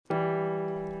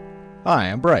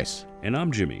Hi, I'm Bryce. And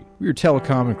I'm Jimmy. We are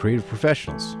telecom and creative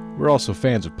professionals. We're also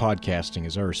fans of podcasting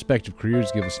as our respective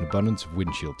careers give us an abundance of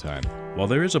windshield time. While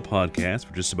there is a podcast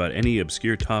for just about any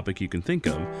obscure topic you can think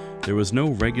of, there was no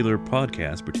regular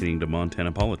podcast pertaining to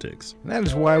Montana politics. And that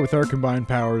is why, with our combined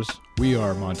powers, we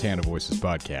are Montana Voices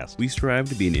Podcast. We strive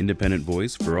to be an independent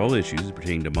voice for all issues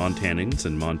pertaining to Montanans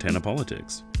and Montana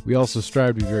politics. We also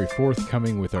strive to be very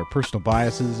forthcoming with our personal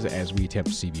biases as we attempt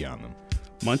to see beyond them.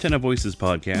 Montana Voices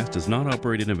Podcast does not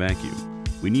operate in a vacuum.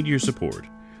 We need your support,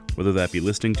 whether that be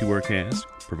listening to our cast,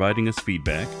 providing us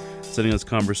feedback, sending us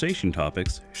conversation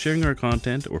topics, sharing our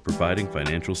content, or providing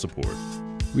financial support.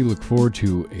 We look forward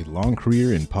to a long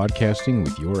career in podcasting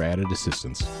with your added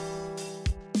assistance.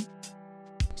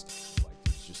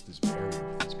 There's just this barrier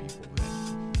with these people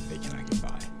that they cannot get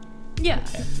by. Yeah.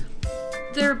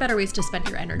 There are better ways to spend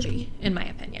your energy, in my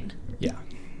opinion. Yeah.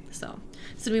 So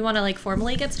do we want to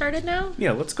formally get started now?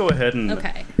 Yeah, let's go ahead and...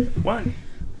 Okay. Why?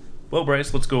 Well,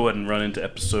 Bryce, let's go ahead and run into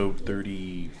episode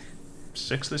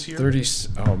 36 this year. 30,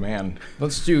 oh man.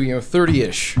 Let's do,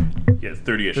 30-ish. Yeah,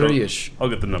 30-ish. 30-ish. I'll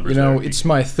get the numbers. It's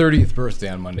my 30th birthday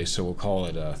on Monday, so we'll call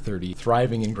it 30.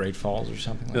 Thriving in Great Falls or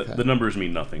something like that. The numbers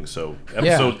mean nothing, so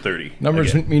episode 30.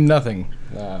 Numbers mean nothing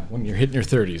when you're hitting your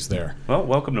 30s there. Well,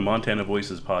 welcome to Montana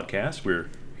Voices Podcast.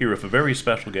 We're here with a very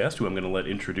special guest who I'm going to let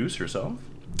introduce herself.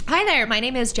 Hi there, my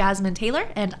name is Jasmine Taylor,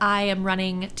 and I am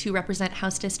running to represent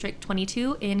House District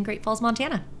 22 in Great Falls,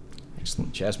 Montana.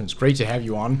 Excellent, Jasmine. It's great to have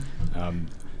you on.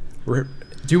 We're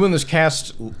doing this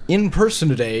cast in person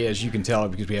today, as you can tell,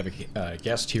 because we have a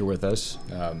guest here with us.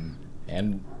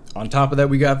 And on top of that,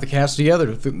 we got the cast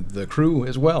together, the crew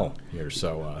as well here.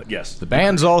 So, yes, the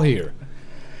band's all here.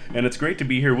 And it's great to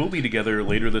be here. We'll be together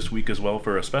later this week as well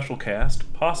for a special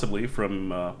cast, possibly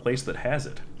from a place that has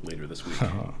it later this week.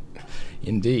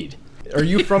 Indeed. Are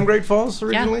you from Great Falls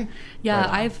originally? Yeah,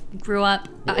 Right. I grew up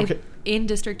in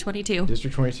District 22.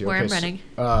 District 22, where okay. I'm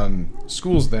running.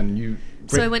 Schools then,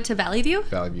 So I went to Valley View.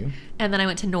 Valley View. And then I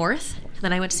went to North. And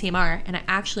then I went to CMR. And I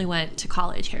actually went to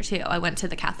college here, too. I went to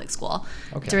the Catholic school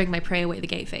during my Pray Away the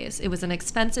Gay phase. It was an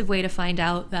expensive way to find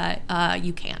out that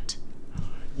you can't.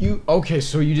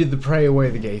 So you did the Pray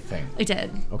Away the Gay thing. I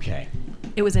did. Okay.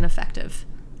 It was ineffective.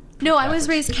 No, I was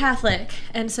raised Catholic.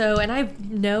 And I've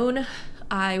known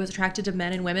I was attracted to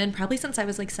men and women probably since I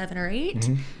was 7 or 8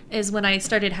 is when I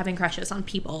started having crushes on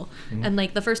people. And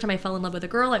the first time I fell in love with a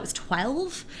girl, I was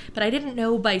 12, but I didn't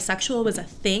know bisexual was a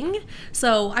thing.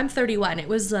 So I'm 31. It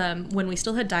was when we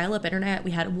still had dial-up internet.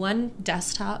 We had one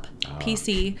desktop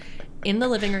PC in the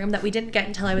living room that we didn't get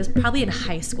until I was probably in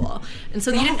high school. And so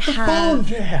you didn't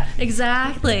have...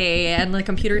 Exactly. And the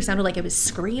computer sounded like it was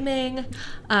screaming.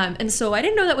 And so I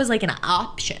didn't know that was an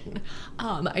option.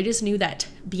 I just knew that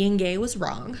being gay was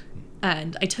wrong.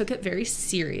 And I took it very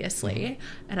seriously.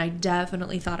 And I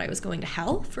definitely thought I was going to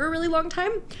hell for a really long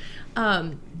time.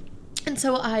 And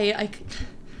so I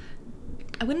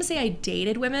wouldn't say I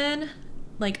dated women.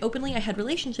 Openly, I had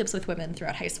relationships with women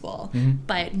throughout high school,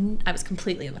 but I was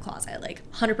completely in the closet,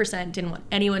 100% didn't want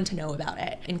anyone to know about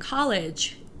it. In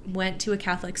college, went to a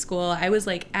Catholic school. I was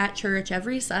at church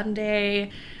every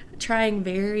Sunday, trying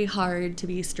very hard to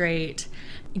be straight.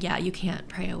 Yeah, you can't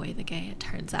pray away the gay, it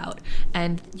turns out.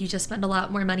 And you just spend a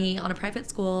lot more money on a private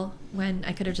school when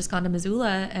I could have just gone to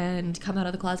Missoula and come out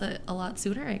of the closet a lot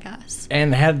sooner, I guess.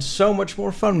 And had so much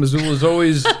more fun. Missoula's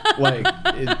always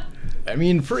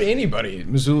for anybody,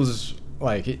 Missoula's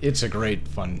it's a great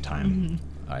fun time.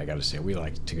 I gotta say, we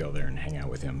like to go there and hang out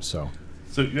with him. So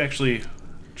you actually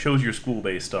chose your school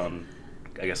based on,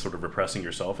 I guess, sort of repressing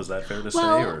yourself. Is that fair to say?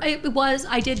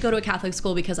 I did go to a Catholic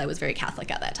school because I was very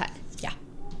Catholic at that time. Yeah.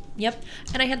 Yep.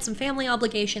 And I had some family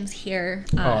obligations here.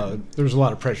 There's a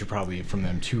lot of pressure probably from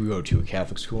them to go to a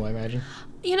Catholic school, I imagine.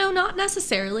 Not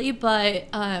necessarily, but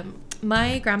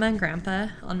my grandma and grandpa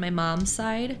on my mom's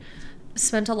side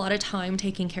spent a lot of time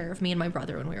taking care of me and my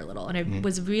brother when we were little, and I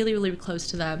was really, really close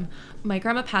to them. My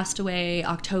grandma passed away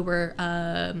October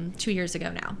 2 years ago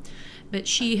now, but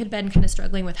she had been kind of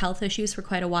struggling with health issues for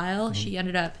quite a while. She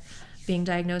ended up being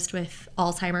diagnosed with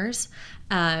Alzheimer's,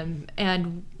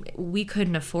 and we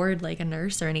couldn't afford a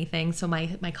nurse or anything, so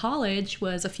my college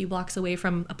was a few blocks away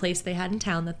from a place they had in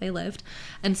town that they lived,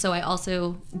 and so I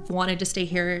also wanted to stay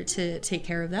here to take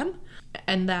care of them.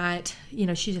 And that,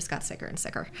 she just got sicker and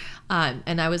sicker.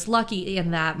 And I was lucky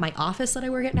in that my office that I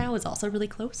work at now is also really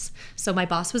close. So my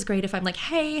boss was great if I'm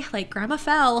hey, grandma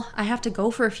fell. I have to go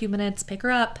for a few minutes, pick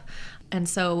her up. And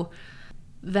so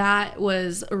that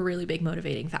was a really big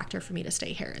motivating factor for me to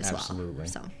stay here as well. Absolutely.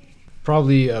 So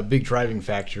probably a big driving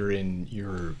factor in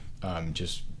your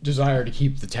just desire to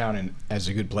keep the town as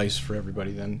a good place for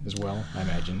everybody then as well, I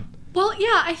imagine. Well,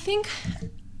 yeah, I think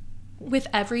with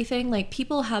everything, like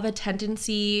people have a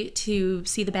tendency to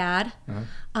see the bad.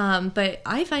 But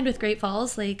I find with Great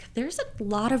Falls, like there's a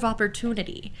lot of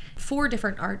opportunity for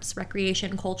different arts,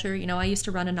 recreation, culture. You know, I used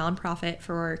to run a nonprofit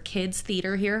for kids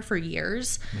theater here for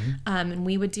years. And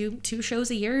we would do 2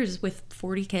 shows a year with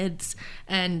 40 kids.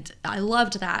 And I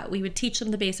loved that. We would teach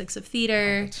them the basics of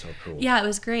theater. Oh, that's so cool. Yeah, it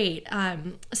was great.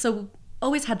 So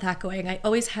always had that going. I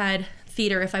always had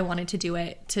theater if I wanted to do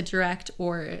it, to direct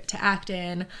or to act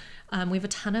in. We have a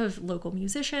ton of local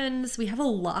musicians. We have a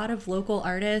lot of local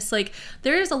artists. Like,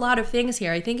 there's a lot of things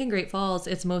here. I think in Great Falls,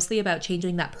 it's mostly about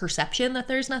changing that perception that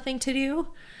there's nothing to do.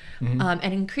 And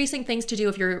increasing things to do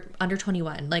if you're under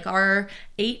 21. Like, our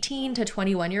 18 to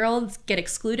 21-year-olds get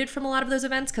excluded from a lot of those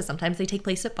events because sometimes they take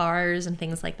place at bars and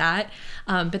things like that.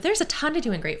 But there's a ton to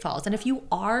do in Great Falls. And if you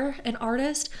are an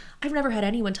artist, I've never had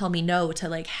anyone tell me no to,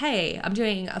 like, hey, I'm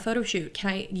doing a photo shoot. Can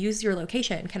I use your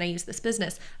location? Can I use this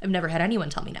business? I've never had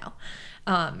anyone tell me no.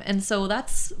 And so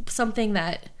that's something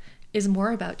that is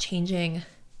more about changing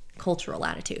cultural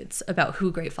attitudes about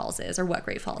who Great Falls is or what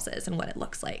Great Falls is and what it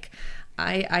looks like.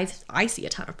 I see a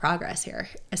ton of progress here,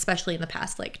 especially in the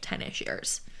past like 10-ish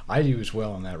years. I do as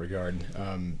well in that regard.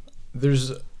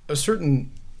 There's a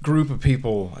certain group of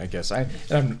people, I guess. I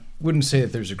wouldn't say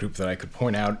that there's a group that I could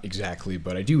point out exactly,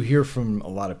 but I do hear from a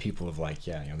lot of people of like,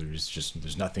 yeah, you know,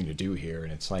 there's nothing to do here,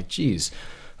 and it's like, geez.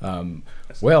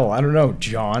 Well, I don't know,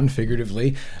 John,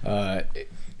 figuratively.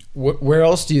 Where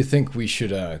else do you think we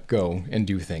should go and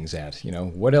do things at? You know,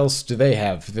 what else do they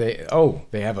have? They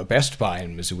have a Best Buy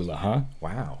in Missoula, huh?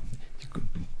 Wow.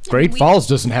 Great Falls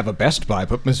doesn't have a Best Buy,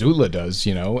 but Missoula does.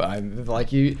 You know,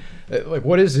 like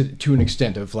what is it to an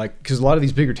extent of like, because a lot of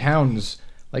these bigger towns,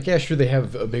 like, yeah, sure, they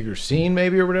have a bigger scene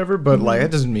maybe or whatever, but like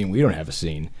that doesn't mean we don't have a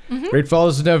scene. Great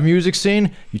Falls doesn't have a music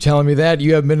scene. You telling me that?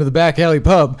 You haven't been to the back alley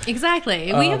pub?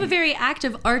 Exactly. We have a very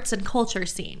active arts and culture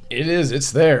scene. It is.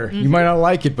 It's there. You might not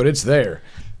like it, but it's there.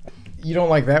 You don't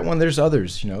like that one? There's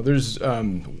others. You know, there's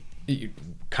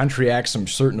country acts. I'm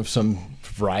certain of some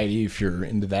variety if you're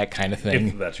into that kind of thing.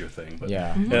 If that's your thing. But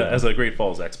yeah. As a Great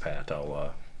Falls expat,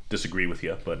 I'll disagree with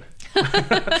you, but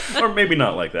or maybe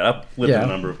not like that. I've lived in a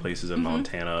number of places in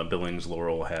Montana, Billings,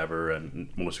 Laurel, Havre, and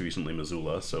most recently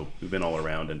Missoula, so we've been all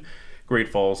around. And Great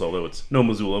Falls, although it's no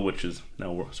Missoula, which is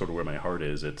now sort of where my heart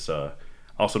is, it's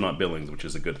also not Billings, which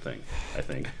is a good thing, I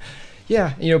think.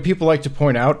 Yeah, you know, people like to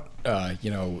point out, you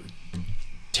know,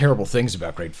 terrible things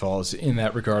about Great Falls in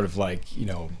that regard of like, you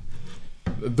know,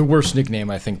 the worst nickname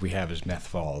I think we have is Meth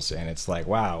Falls, and it's like,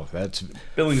 wow, that's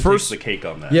Billings takes the cake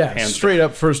on that. Yeah, straight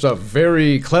up. First off,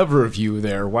 very clever of you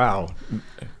there. Wow,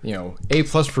 you know, A+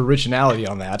 for originality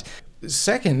on that.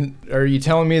 Second, are you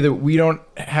telling me that we don't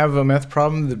have a meth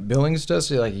problem that Billings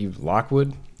does? Like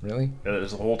Lockwood? Really?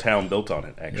 There's a whole town built on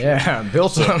it, actually. Yeah,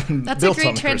 built on. That's a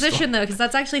great transition, though, because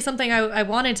that's actually something I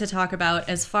wanted to talk about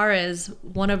as far as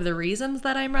one of the reasons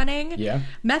that I'm running. Yeah.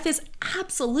 Meth is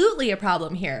absolutely a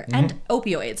problem here, and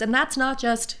opioids. And that's not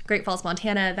just Great Falls,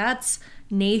 Montana. That's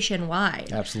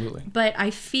nationwide. Absolutely. But I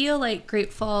feel like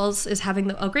Great Falls is having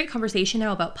a great conversation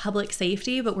now about public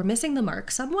safety, but we're missing the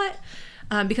mark somewhat.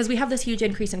 Because we have this huge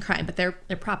increase in crime, but they're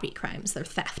property crimes, they're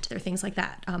theft, they're things like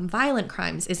that. Violent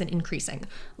crimes isn't increasing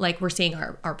like we're seeing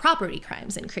our property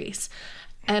crimes increase.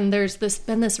 And there's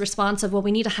been this response of, well,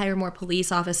 we need to hire more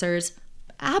police officers.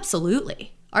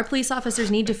 Absolutely. Our police officers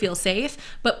need to feel safe,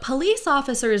 but police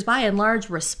officers, by and large,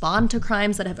 respond to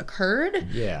crimes that have occurred.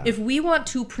 Yeah. If we want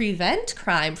to prevent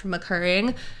crime from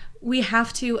occurring, we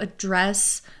have to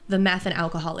address the meth and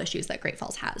alcohol issues that Great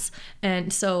Falls has.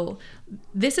 And so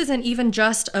this isn't even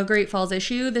just a Great Falls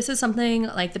issue. This is something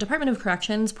like the Department of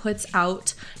Corrections puts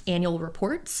out annual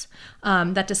reports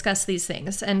that discuss these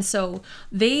things. And so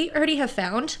they already have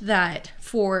found that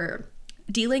for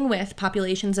dealing with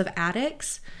populations of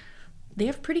addicts, they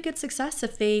have pretty good success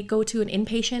if they go to an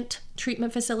inpatient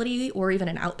treatment facility or even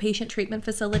an outpatient treatment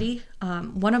facility.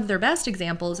 One of their best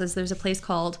examples is there's a place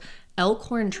called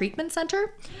Elkhorn Treatment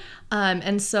Center.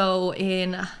 And so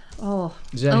in...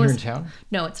 Is that here in town?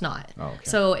 No, it's not. Oh, okay.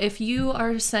 So if you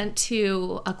are sent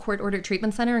to a court-ordered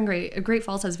treatment center, and Great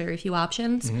Falls has very few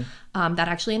options, that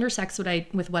actually intersects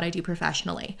with what I do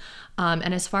professionally.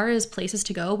 And as far as places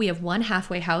to go, we have one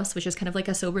halfway house, which is kind of like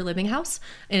a sober living house,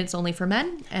 and it's only for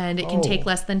men, and it can take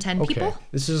less than 10 people.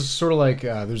 This is sort of like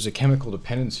there's a chemical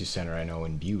dependency center I know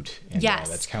in Butte. And, yes.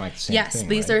 That's kind of like the same thing. Yes,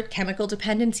 these are chemical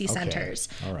dependency centers.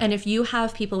 All right. And if you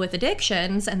have people with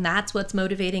addictions, and that's what's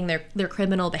motivating their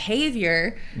criminal behavior,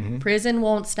 prison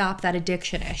won't stop that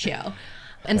addiction issue.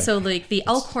 And so like the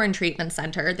Elkhorn Treatment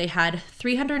Center, they had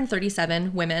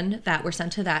 337 women that were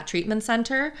sent to that treatment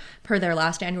center per their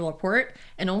last annual report.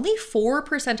 And only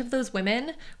 4% of those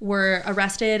women were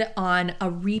arrested on a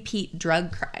repeat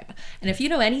drug crime. And if you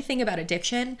know anything about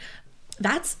addiction,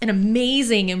 that's an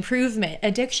amazing improvement.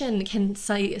 Addiction can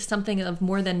say something of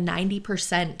more than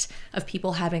 90% of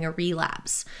people having a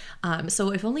relapse.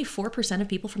 So if only 4% of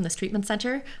people from this treatment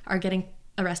center are getting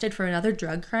arrested for another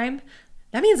drug crime,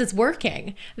 that means it's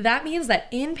working. That means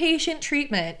that inpatient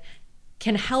treatment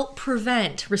can help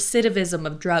prevent recidivism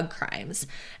of drug crimes.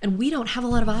 And we don't have a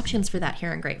lot of options for that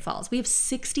here in Great Falls. We have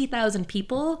 60,000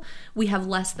 people. We have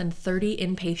less than 30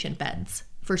 inpatient beds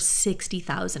for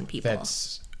 60,000 people.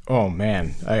 Oh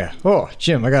man,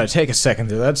 Jim, I gotta take a second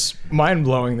there. That's mind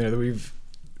blowing. There that we've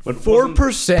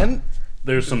 4%.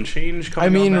 There's some change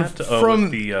coming on that.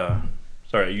 From the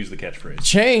sorry, I used the catchphrase.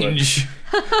 Change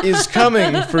is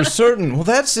coming for certain. Well,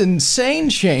 that's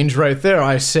insane change right there.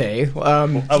 I say. I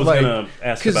was gonna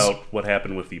ask about what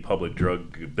happened with the public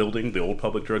drug building, the old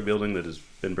public drug building that has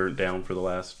been burnt down for the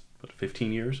last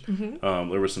 15 years.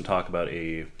 There was some talk about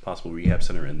a possible rehab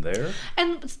center in there.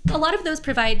 And a lot of those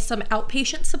provide some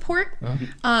outpatient support.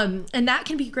 And that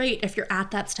can be great if you're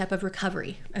at that step of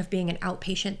recovery, of being an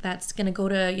outpatient that's going to go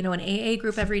to, an AA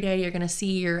group every day. You're going to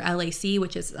see your LAC,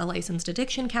 which is a licensed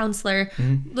addiction counselor.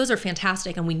 Those are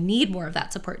fantastic, and we need more of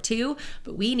that support too,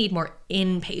 but we need more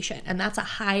inpatient, and that's a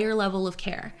higher level of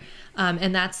care.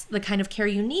 And that's the kind of care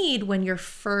you need when you're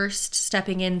first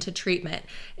stepping into treatment.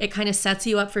 It kind of sets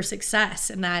you up for success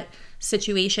in that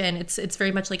situation. It's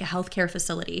very much like a healthcare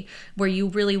facility where you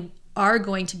really are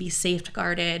going to be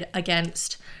safeguarded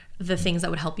against the things that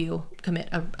would help you commit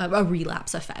a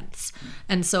relapse offense.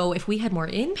 And so if we had more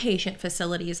inpatient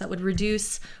facilities, that would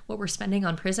reduce what we're spending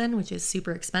on prison, which is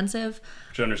super expensive.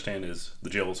 Which I understand is the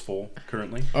jail is full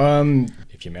currently.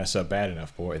 If you mess up bad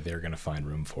enough, boy, they're going to find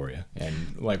room for you.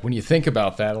 And like when you think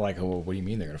about that, like, well, what do you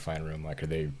mean they're going to find room? Like, are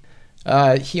they,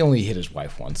 he only hit his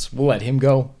wife once. We'll let him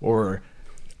go. Or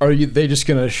are they just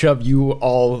going to shove you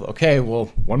all, okay, well,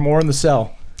 one more in the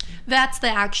cell. That's the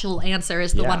actual answer,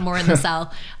 is the one more in the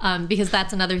cell. Because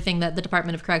that's another thing that the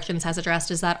Department of Corrections has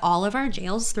addressed, is that all of our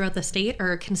jails throughout the state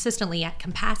are consistently at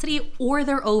capacity or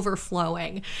they're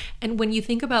overflowing. And when you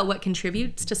think about what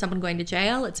contributes to someone going to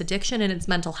jail, it's addiction and it's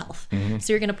mental health.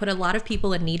 So you're going to put a lot of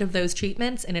people in need of those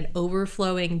treatments in an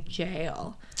overflowing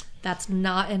jail. That's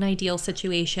not an ideal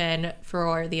situation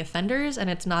for the offenders,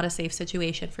 and it's not a safe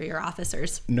situation for your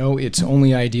officers. No, it's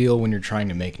only ideal when you're trying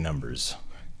to make numbers.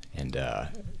 And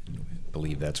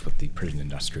believe that's what the prison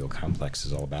industrial complex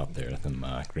is all about there, them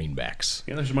greenbacks.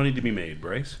 Yeah, there's money to be made,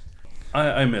 Bryce.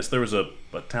 I missed. There was a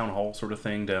town hall sort of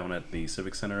thing down at the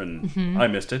Civic Center, and I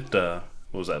missed it. What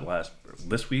was that,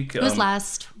 this week? It was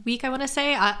last week, I want to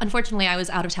say. Unfortunately, I was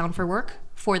out of town for work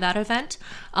for that event,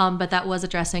 but that was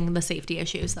addressing the safety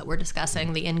issues that we're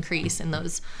discussing, the increase in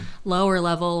those lower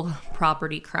level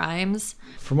property crimes.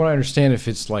 From what I understand, if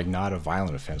it's like not a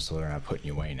violent offense, so they're not putting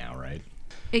you away now, right?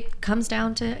 It comes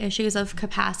down to issues of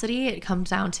capacity. It comes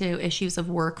down to issues of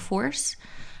workforce.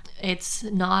 It's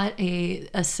not a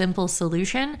simple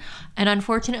solution. And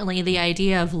unfortunately, the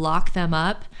idea of lock them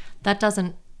up, that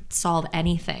doesn't solve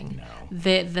anything.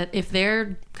 No. If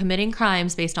they're committing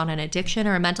crimes based on an addiction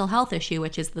or a mental health issue,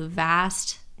 which is the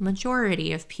vast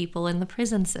majority of people in the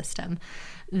prison system,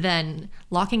 then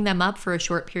locking them up for a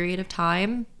short period of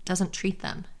time doesn't treat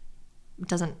them. It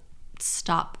doesn't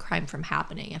stop crime from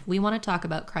happening. If we want to talk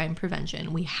about crime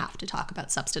prevention, we have to talk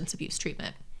about substance abuse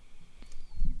treatment.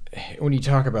 When you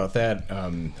talk about that,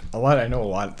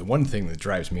 the one thing that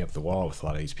drives me up the wall with a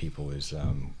lot of these people is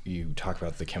you talk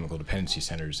about the chemical dependency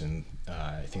centers and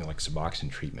I think like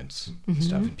Suboxone treatments and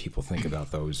stuff, and people think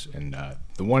about those. And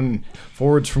the one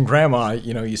forwards from grandma,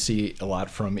 you see a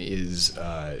lot from is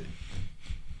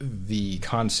the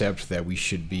concept that we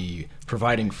should be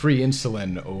providing free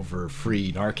insulin over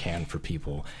free Narcan for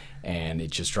people. And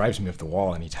it just drives me up the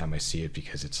wall anytime I see it,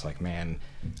 because it's like, man,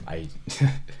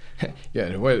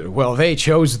 well, they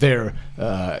chose their,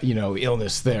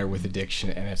 illness there with addiction,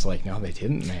 and it's like, no, they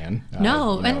didn't, man.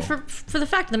 No, and for the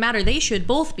fact of the matter, they should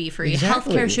both be free.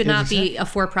 Exactly. Healthcare should not be a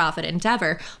for-profit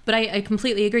endeavor. But I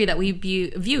completely agree that we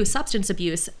view substance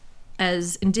abuse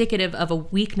as indicative of a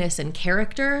weakness in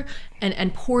character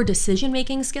and poor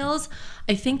decision-making skills.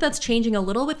 I think that's changing a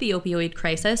little with the opioid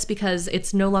crisis, because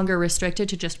it's no longer restricted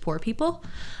to just poor people.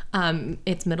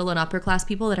 It's middle and upper class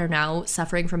people that are now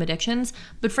suffering from addictions.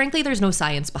 But frankly, there's no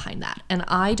science behind that. And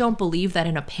I don't believe that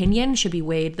an opinion should be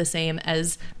weighed the same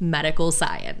as medical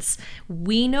science.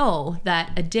 We know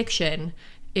that addiction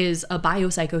is a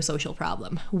biopsychosocial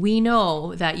problem. We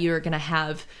know that you're going to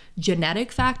have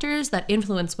genetic factors that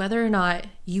influence whether or not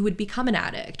you would become an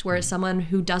addict, whereas someone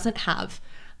who doesn't have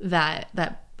that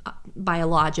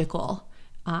biological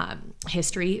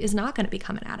history is not going to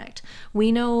become an addict.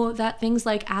 We know that things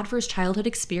like adverse childhood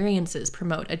experiences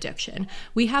promote addiction.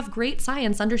 We have great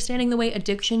science understanding the way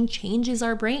addiction changes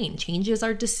our brain, changes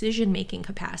our decision-making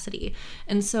capacity.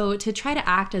 And so to try to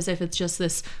act as if it's just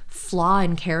this flaw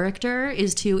in character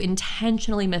is to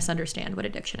intentionally misunderstand what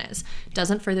addiction is. It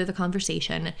doesn't further the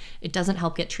conversation. It doesn't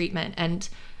help get treatment. And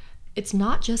it's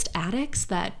not just addicts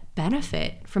that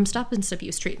benefit from substance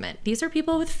abuse treatment. These are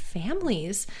people with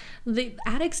families. The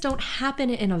addicts don't happen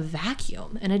in a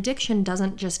vacuum. An addiction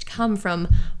doesn't just come from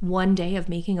one day of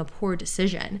making a poor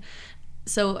decision.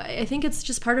 So I think it's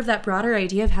just part of that broader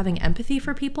idea of having empathy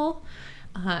for people.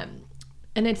 And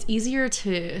it's easier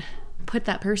to put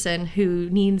that person who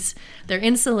needs their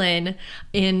insulin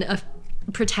in a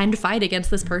pretend fight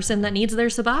against this person that needs their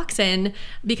Suboxone,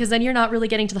 because then you're not really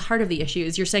getting to the heart of the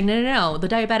issues. You're saying, no, the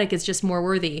diabetic is just more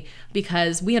worthy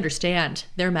because we understand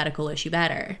their medical issue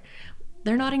better.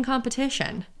 They're not in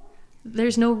competition.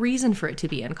 There's no reason for it to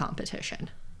be in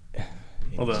competition.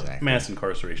 Well, the mass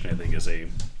incarceration, I think, is a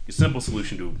simple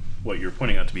solution to what you're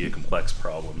pointing out to be a complex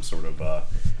problem, sort of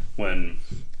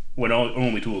when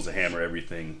only tool is a hammer,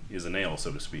 everything is a nail,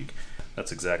 so to speak.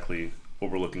 That's exactly what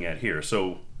we're looking at here.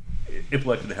 So if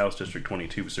elected to House District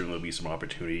 22, certainly will be some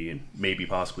opportunity and maybe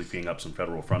possibly freeing up some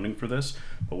federal funding for this.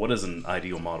 But what does an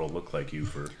ideal model look like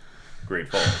for Great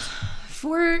Falls?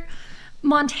 For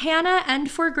Montana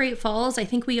and for Great Falls, I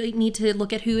think we need to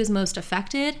look at who is most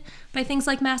affected by things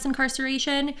like mass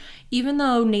incarceration. Even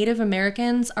though Native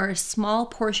Americans are a small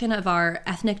portion of our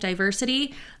ethnic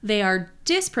diversity, they are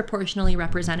disproportionately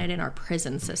represented in our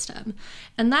prison system.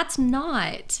 And that's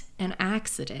not an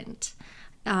accident.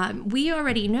 We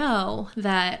already know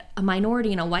that a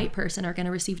minority and a white person are going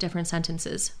to receive different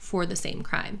sentences for the same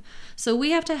crime. So we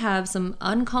have to have some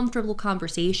uncomfortable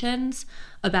conversations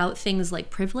about things like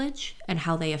privilege and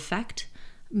how they affect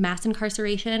mass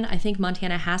incarceration. I think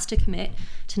Montana has to commit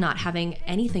to not having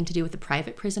anything to do with the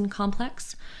private prison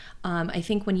complex. I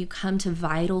think when you come to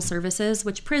vital services,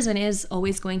 which prison is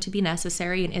always going to be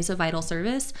necessary and is a vital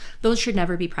service, those should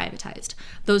never be privatized.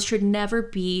 Those should never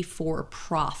be for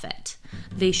profit.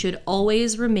 They should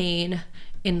always remain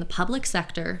in the public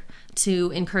sector to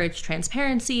encourage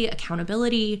transparency,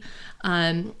 accountability.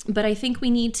 But I think we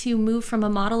need to move from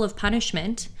a model of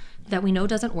punishment that we know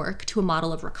doesn't work to a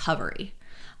model of recovery.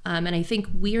 And I think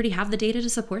we already have the data to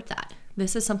support that.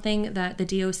 This is something that the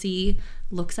DOC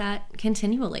looks at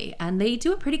continually, and they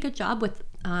do a pretty good job with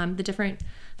the different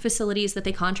facilities that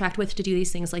they contract with to do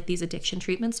these things like these addiction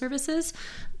treatment services.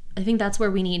 I think that's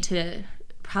where we need to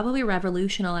probably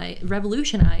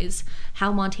revolutionize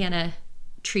how Montana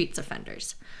treats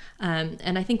offenders.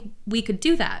 And I think we could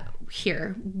do that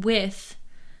here with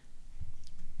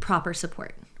proper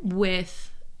support, with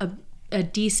a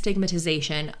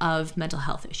destigmatization of mental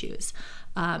health issues,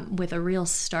 with a real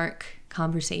stark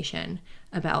conversation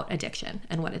about addiction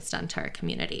and what it's done to our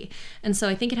community. And so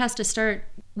I think it has to start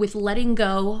with letting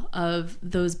go of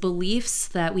those beliefs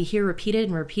that we hear repeated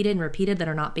and repeated and repeated that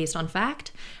are not based on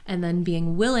fact, and then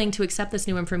being willing to accept this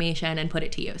new information and put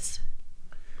it to use.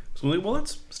 Absolutely. Well,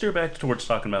 let's steer back towards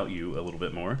talking about you a little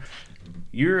bit more.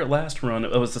 Your last run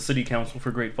was the City Council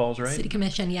for Great Falls, right? City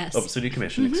Commission, yes. Oh, City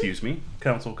Commission, excuse me.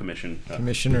 Council, Commission.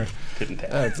 Commissioner. Didn't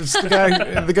it's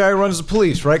the guy who runs the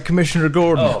police, right? Commissioner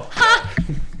Gordon. Oh.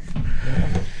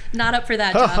 Not up for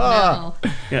that job,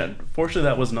 no. Yeah, fortunately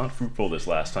that was not fruitful this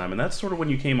last time, and that's sort of when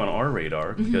you came on our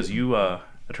radar, because you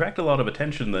attracted a lot of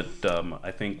attention that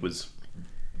I think was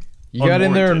You got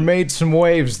in there and made some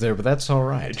waves there, but that's all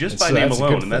right. Just by name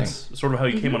alone, and that's sort of how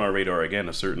you came on our radar again.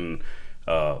 A certain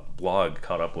blog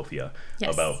caught up with you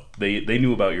about they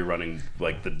knew about your running.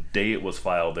 Like the day it was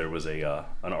filed, there was an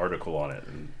article on it,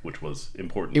 which was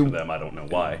important for them. I don't know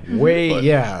why.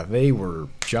 Mm-hmm. They were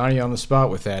Johnny on the spot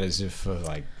with that, as if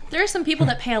There are some people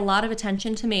that pay a lot of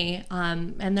attention to me,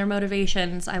 and their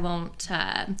motivations I won't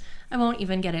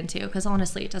even get into, because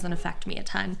honestly it doesn't affect me a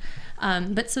ton.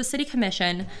 But so City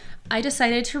Commission, I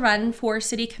decided to run for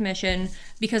City Commission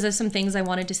because of some things I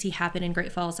wanted to see happen in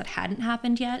Great Falls that hadn't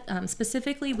happened yet.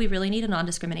 Specifically, we really need a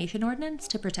non-discrimination ordinance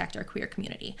to protect our queer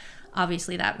community.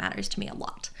 Obviously, that matters to me a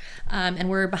lot. And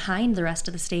we're behind the rest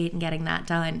of the state in getting that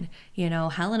done. You know,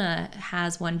 Helena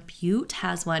has one, Butte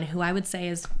has one, who I would say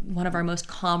is one of our most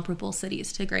comparable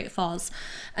cities to Great Falls.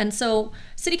 And so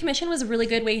City Commission was a really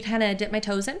good way to kind of dip my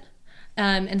toes in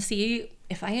and see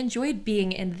if I enjoyed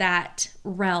being in that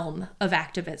realm of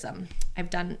activism. I've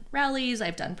done rallies,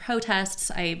 I've done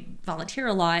protests, I volunteer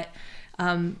a lot.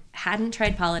 Hadn't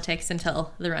tried politics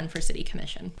until the run for city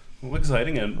commission. Well,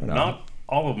 exciting, and not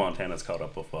all of Montana's caught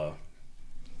up with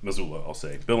Missoula, I'll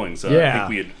say. Billings. I Yeah, think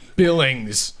we had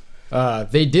Billings.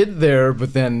 They did there,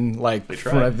 but then like They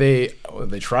tried.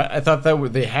 they tried. I thought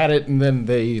that they had it, and then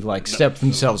they like stepped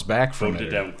themselves back from voted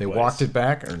it. it down They twice. walked it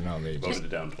back, or no? They voted it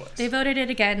down twice. They voted it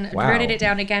again, Wow. voted it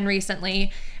down again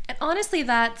recently. And honestly,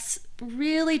 that's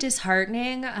really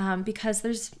disheartening because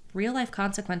there's real life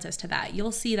consequences to that.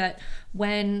 You'll see that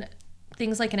when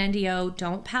things like an NDO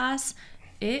don't pass,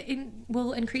 it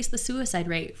will increase the suicide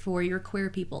rate for your queer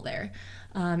people there.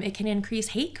 It can increase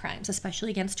hate crimes,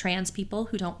 especially against trans people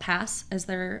who don't pass as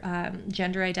their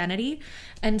gender identity.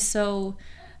 And so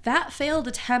that failed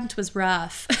attempt was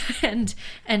rough. and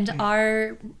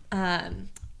our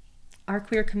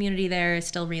queer community there is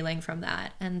still reeling from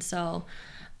that. And so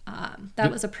that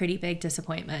was a pretty big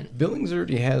disappointment. Billings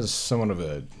already has somewhat of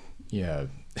a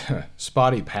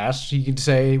spotty past, you could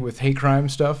say, with hate crime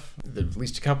stuff. At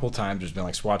least a couple of times there's been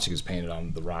like swastikas painted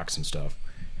on the rocks and stuff.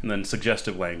 And then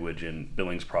suggestive language in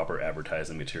Billings proper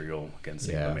advertising material against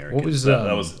Native Americans. What was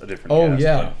that was a different Oh cast,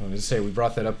 yeah, but- I was gonna say we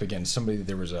brought that up again.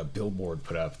 There was a billboard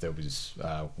put up that was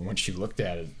once you looked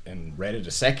at it and read it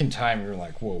a second time, you're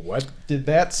like, whoa, what did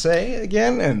that say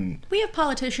again? And We have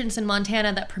politicians in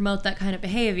Montana that promote that kind of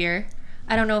behavior.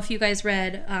 I don't know if you guys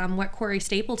read what Corey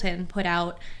Stapleton put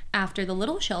out after the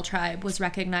Little Shell tribe was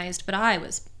recognized, but I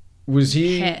was was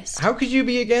he? pissed. How could you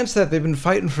be against that? They've been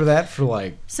fighting for that for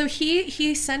like. So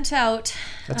he sent out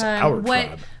That's our what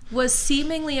tribe. was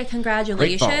seemingly a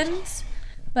congratulations,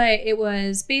 but it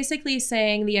was basically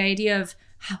saying the idea of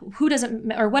who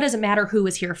doesn't or what doesn't matter who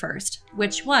was here first.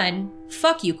 Which one?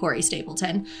 Fuck you, Corey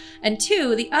Stapleton. And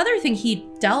two, the other thing he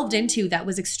delved into that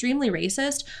was extremely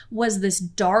racist was this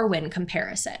Darwin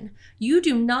comparison. You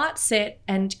do not sit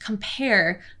and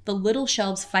compare the Little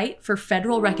Shelves fight for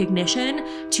federal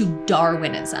recognition to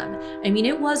Darwinism. I mean,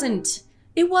 it wasn't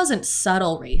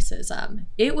subtle racism.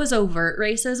 It was overt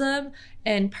racism.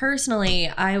 And personally,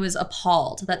 I was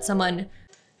appalled that someone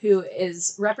who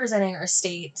is representing our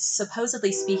state,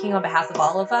 supposedly speaking on behalf of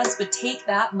all of us, would take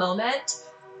that moment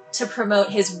to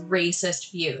promote his racist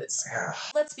views.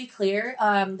 Let's be clear,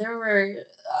 there were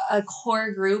a core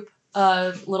group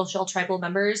of Little Shell tribal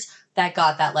members that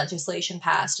got that legislation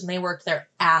passed, and they worked their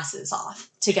asses off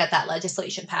to get that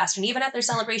legislation passed. And even at their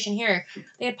celebration here,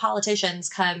 they had politicians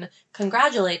come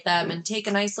congratulate them and take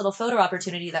a nice little photo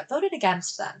opportunity that voted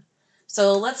against them.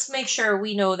 So let's make sure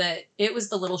we know that it was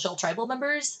the Little Shell tribal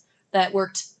members that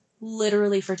worked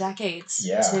literally for decades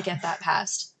to get that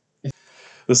passed.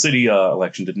 The city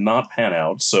election did not pan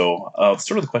out, so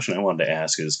sort of the question I wanted to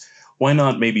ask is, why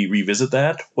not maybe revisit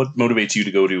that? What motivates you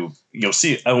to go to,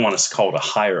 see, I don't want to call it a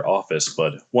higher office,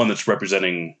 but one that's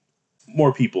representing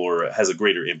more people or has a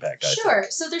greater impact, I think. Sure.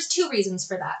 So there's two reasons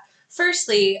for that.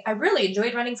 Firstly, I really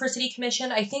enjoyed running for city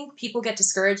commission. I think people get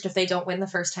discouraged if they don't win the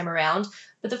first time around.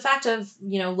 But the fact of,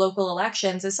 local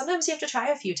elections is sometimes you have to try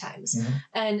a few times. Mm-hmm.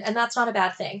 And that's not a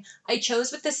bad thing. I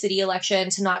chose with the city election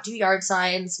to not do yard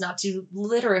signs, not do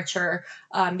literature,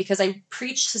 because I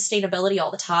preach sustainability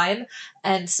all the time.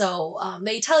 And so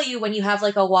they tell you when you have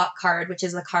like a walk card, which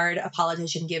is the card a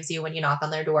politician gives you when you knock on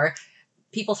their door,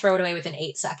 people throw it away within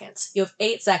 8 seconds. You have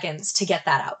 8 seconds to get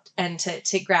that out and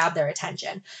to grab their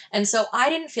attention. And so I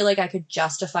didn't feel like I could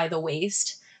justify the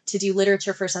waste to do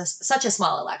literature for such a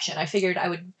small election. I figured I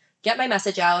would get my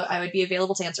message out. I would be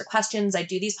available to answer questions. I'd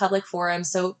do these public forums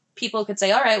so people could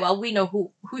say, all right, well, we know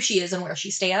who she is and where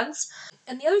she stands.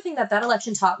 And the other thing that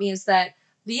election taught me is that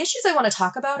the issues I want to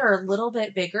talk about are a little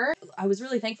bit bigger. I was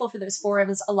really thankful for those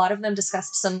forums. A lot of them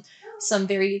discussed some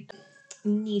very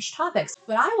niche topics,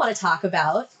 but I want to talk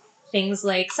about things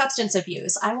like substance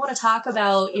abuse. I want to talk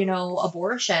about,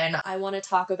 abortion. I want to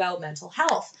talk about mental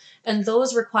health, and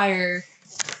those require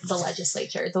the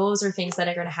legislature. Those are things that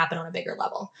are going to happen on a bigger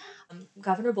level.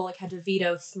 Governor Bullock had to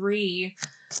veto 3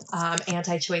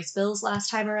 anti-choice bills last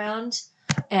time around,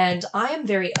 and I am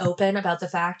very open about the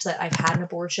fact that I've had an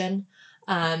abortion.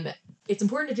 It's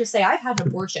important to just say I've had an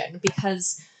abortion,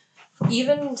 because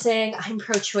even saying I'm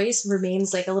pro-choice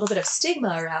remains like a little bit of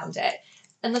stigma around it.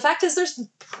 And the fact is there's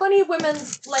plenty of women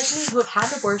like me who have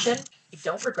had an abortion. I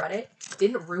don't regret it. It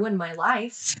didn't ruin my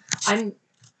life. I'm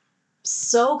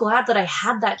so glad that I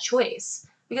had that choice,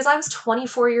 because I was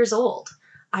 24 years old.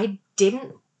 I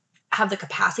didn't have the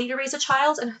capacity to raise a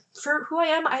child. And for who I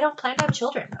am, I don't plan to have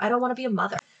children. I don't want to be a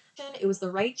mother. It was the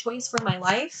right choice for my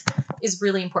life is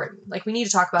really important. Like, we need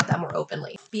to talk about that more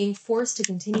openly. Being forced to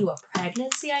continue a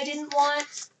pregnancy I didn't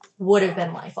want would have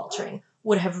been life-altering.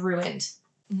 would have ruined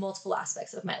multiple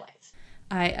aspects of my life.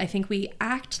 I think we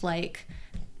act like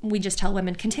we just tell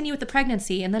women continue with the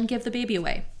pregnancy and then give the baby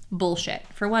away. Bullshit.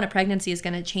 For one, a pregnancy is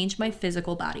going to change my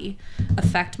physical body,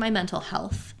 affect my mental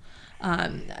health.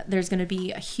 There's going to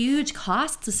be a huge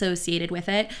costs associated with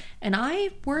it. And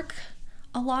I work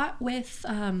a lot with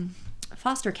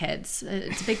foster kids.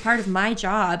 It's a big part of my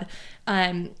job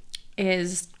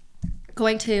is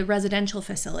going to residential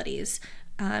facilities.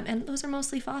 And those are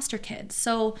mostly foster kids.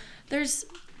 So there's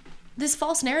this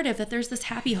false narrative that there's this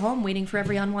happy home waiting for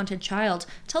every unwanted child.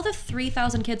 Tell the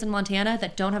 3,000 kids in Montana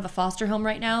that don't have a foster home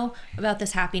right now about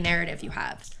this happy narrative you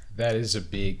have. That is a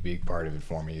big part of it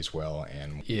for me as well,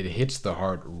 and it hits the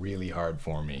heart really hard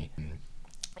for me.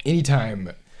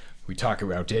 Anytime we talk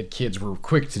about dead kids, we're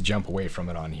quick to jump away from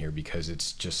it on here because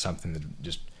it's just something that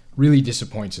just really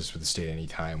disappoints us with the state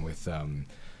anytime. With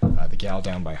the gal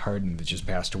down by Hardin that just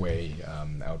passed away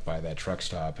out by that truck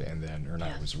stop, and then, or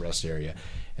not, it was the rest area.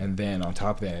 And then on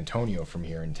top of that, Antonio from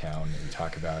here in town that we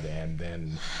talk about, and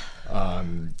then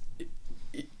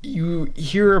you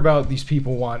hear about these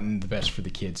people wanting the best for the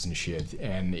kids and shit,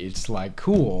 and it's like,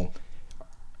 cool,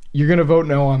 you're gonna vote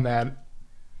no on that.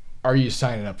 Are you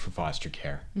signing up for foster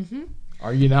care? Mm-hmm.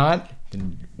 Are you not?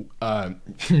 And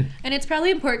it's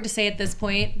probably important to say at this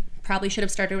point, probably should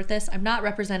have started with this, I'm not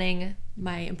representing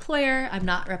my employer. I'm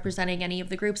not representing any of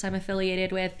the groups I'm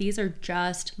affiliated with. These are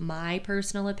just my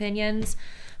personal opinions.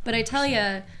 But I tell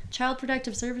you, Child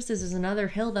Protective Services is another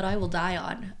hill that I will die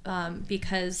on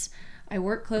because I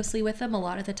work closely with them a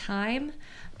lot of the time.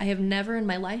 I have never in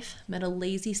my life met a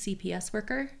lazy CPS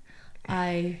worker.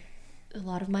 A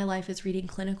lot of my life is reading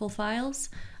clinical files.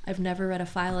 I've never read a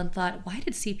file and thought, why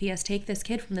did CPS take this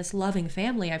kid from this loving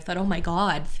family? I've thought, oh my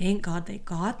God, thank God they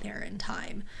got there in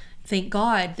time. Thank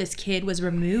God this kid was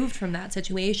removed from that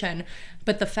situation.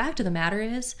 But the fact of the matter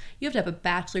is, you have to have a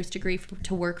bachelor's degree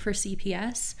to work for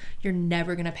CPS. You're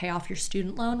never going to pay off your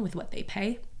student loan with what they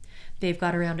pay. They've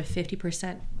got around a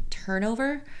 50%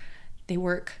 turnover. They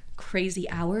work crazy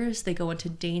hours. They go into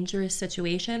dangerous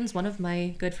situations. One of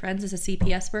my good friends is a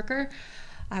CPS worker.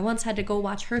 I once had to go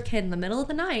watch her kid in the middle of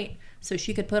the night so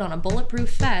she could put on a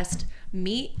bulletproof vest,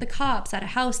 meet the cops at a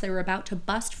house they were about to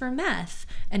bust for meth,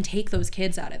 and take those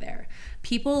kids out of there.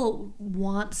 People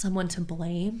want someone to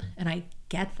blame, and I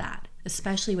get that,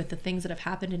 especially with the things that have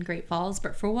happened in Great Falls.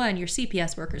 But for one, your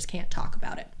CPS workers can't talk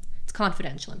about it. It's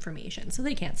confidential information, so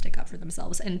they can't stick up for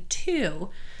themselves. And two,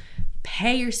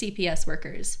 pay your CPS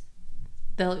workers.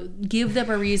 They'll give them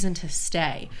a reason to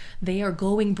stay. They are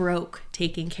going broke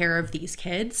taking care of these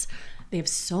kids. They have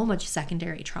so much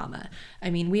secondary trauma.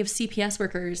 I mean, we have CPS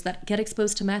workers that get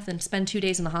exposed to meth and spend 2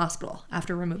 days in the hospital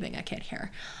after removing a kid here.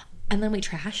 And then we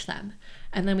trash them.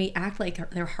 And then we act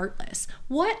like they're heartless.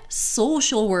 What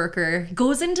social worker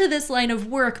goes into this line of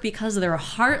work because they're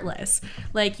heartless?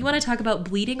 Like, you want to talk about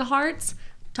bleeding hearts?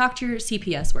 Talk to your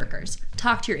CPS workers.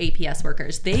 Talk to your APS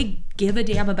workers. They give a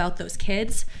damn about those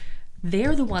kids.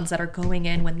 They're the ones that are going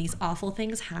in when these awful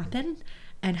things happen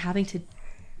and having to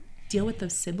deal with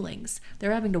those siblings.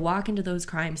 They're having to walk into those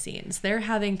crime scenes. They're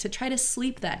having to try to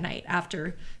sleep that night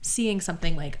after seeing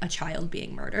something like a child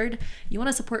being murdered. You want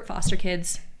to support foster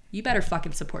kids? You better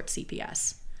fucking support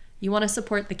CPS. You want to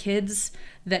support the kids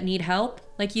that need help?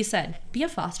 Like you said, be a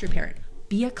foster parent.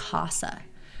 Be a CASA.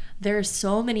 There are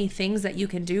so many things that you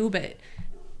can do, but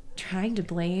trying to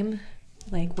blame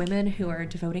like women who are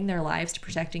devoting their lives to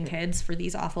protecting kids for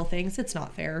these awful things, it's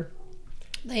not fair.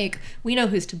 Like, we know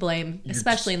who's to blame,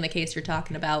 especially in the case you're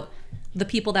talking about. The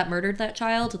people that murdered that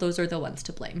child, those are the ones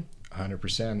to blame.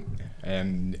 100%.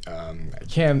 And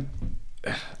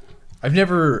I've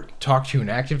never talked to an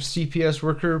active CPS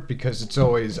worker because it's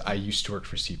always, I used to work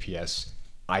for CPS.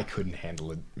 I couldn't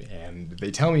handle it. And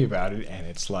they tell me about it, and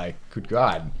it's like, good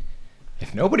God,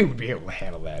 if nobody would be able to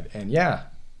handle that. And yeah,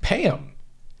 pay them.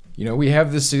 You know, we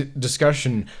have this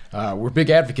discussion. We're big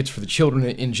advocates for the children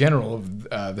in general,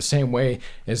 the same way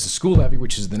as the school levy,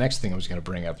 which is the next thing I was going to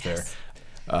bring up there.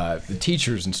 The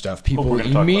teachers and stuff. People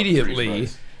immediately,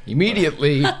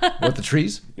 what, the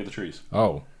trees? Yeah, the trees.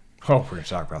 Oh, we're going to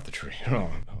talk about the tree.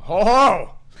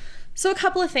 Oh. So a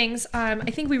couple of things. I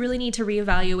think we really need to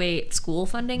reevaluate school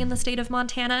funding in the state of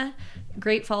Montana.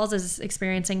 Great Falls is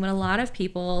experiencing what a lot of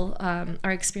people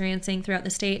are experiencing throughout the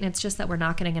state, and it's just that we're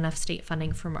not getting enough state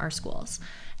funding from our schools.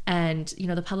 And, you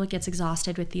know, the public gets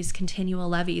exhausted with these continual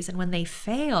levies, and when they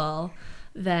fail,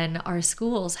 then our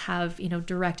schools have, you know,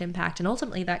 direct impact, and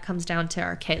ultimately that comes down to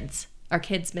our kids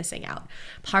missing out.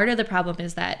 Part of the problem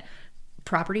is that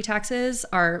property taxes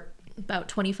are about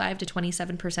 25 to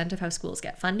 27% of how schools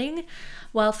get funding,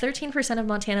 while 13% of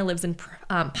Montana lives in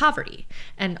poverty.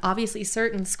 And obviously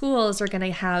certain schools are going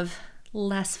to have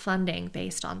less funding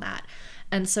based on that.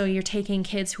 And so you're taking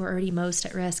kids who are already most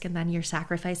at risk, and then you're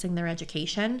sacrificing their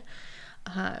education.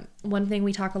 One thing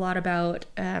we talk a lot about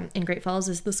in Great Falls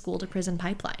is the school to prison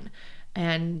pipeline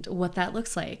and what that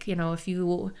looks like. You know,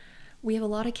 we have a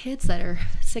lot of kids that are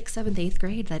 6th, 7th, 8th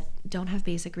grade that don't have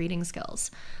basic reading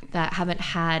skills, that haven't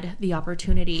had the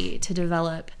opportunity to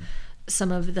develop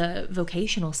some of the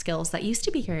vocational skills that used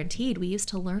to be guaranteed. We used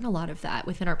to learn a lot of that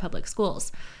within our public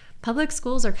schools. Public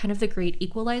schools are kind of the great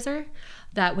equalizer,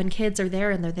 that when kids are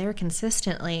there and they're there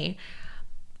consistently,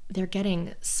 they're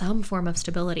getting some form of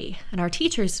stability. And our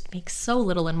teachers make so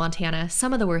little in Montana,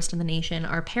 some of the worst in the nation.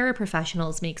 Our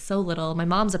paraprofessionals make so little. My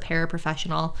mom's a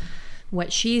paraprofessional.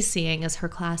 What she's seeing is her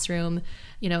classroom,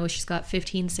 you know, she's got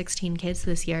 15, 16 kids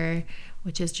this year,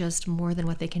 which is just more than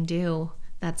what they can do.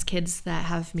 That's kids that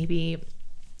have maybe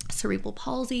cerebral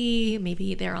palsy,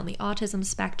 maybe they're on the autism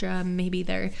spectrum, maybe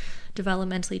they're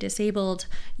developmentally disabled.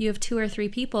 You have 2 or 3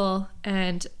 people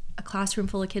and a classroom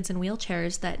full of kids in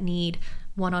wheelchairs that need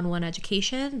one-on-one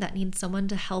education, that need someone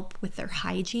to help with their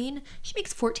hygiene. She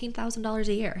makes $14,000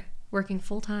 a year working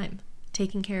full-time,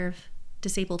 taking care of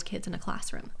disabled kids in a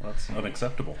classroom. Well, that's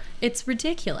unacceptable. It's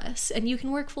ridiculous. And you can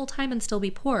work full-time and still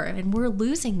be poor. And we're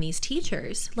losing these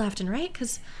teachers left and right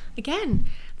because, again,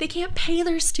 they can't pay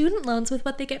their student loans with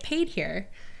what they get paid here.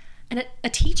 And a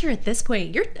teacher at this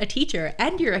point, you're a teacher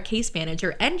and you're a case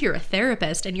manager and you're a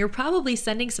therapist, and you're probably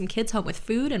sending some kids home with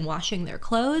food and washing their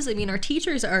clothes. I mean, our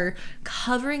teachers are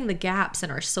covering the gaps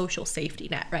in our social safety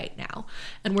net right now,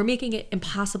 and we're making it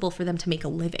impossible for them to make a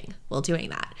living while doing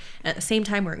that. And at the same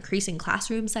time, we're increasing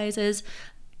classroom sizes.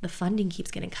 The funding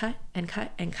keeps getting cut and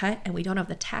cut and cut, and we don't have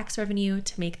the tax revenue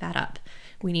to make that up.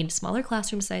 We need smaller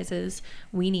classroom sizes.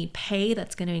 We need pay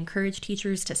that's going to encourage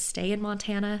teachers to stay in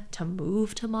Montana, to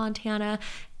move to Montana,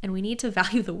 and we need to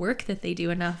value the work that they do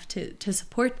enough to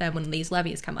support them when these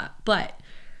levies come up. But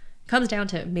it comes down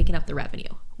to making up the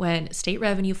revenue. When state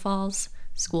revenue falls,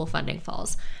 school funding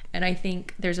falls. And I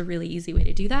think there's a really easy way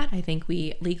to do that. I think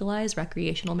we legalize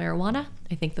recreational marijuana.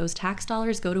 I think those tax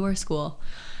dollars go to our school.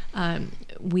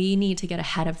 We need to get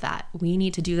ahead of that. We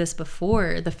need to do this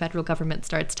before the federal government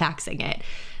starts taxing it.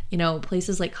 You know,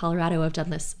 places like Colorado have done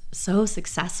this so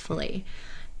successfully,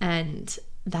 and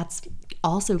that's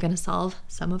also going to solve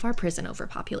some of our prison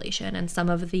overpopulation and some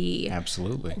of the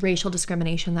absolutely racial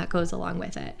discrimination that goes along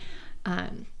with it.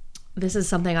 This is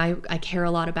something I care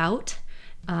a lot about.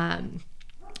 And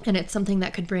it's something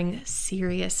that could bring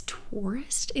serious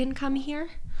tourist income here.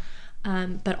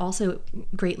 But also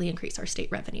greatly increase our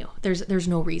state revenue. There's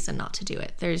no reason not to do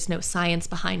it. There's no science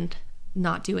behind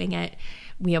not doing it.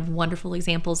 We have wonderful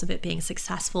examples of it being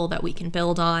successful that we can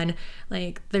build on.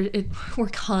 Like we're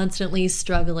constantly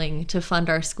struggling to fund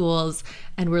our schools,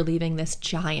 and we're leaving this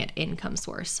giant income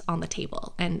source on the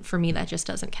table. And for me, that just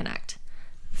doesn't connect.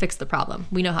 Fix the problem.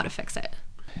 We know how to fix it.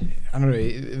 I don't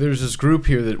know. There's this group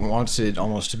here that wants it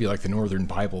almost to be like the Northern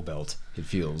Bible Belt, it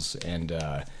feels. And,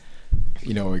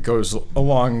 you know, it goes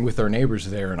along with our neighbors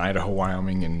there in Idaho,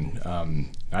 Wyoming,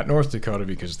 and not North Dakota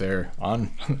because they're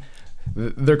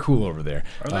cool over there.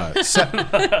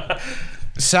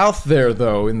 South there,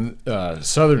 though, in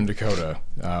southern Dakota,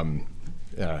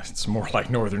 it's more like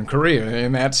Northern Korea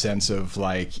in that sense of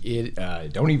like it.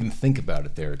 Don't even think about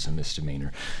it there; it's a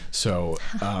misdemeanor. So,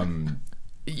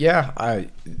 yeah,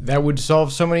 that would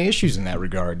solve so many issues in that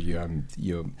regard. And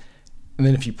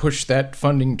then if you push that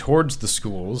funding towards the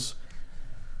schools,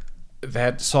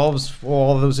 that solves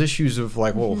all those issues of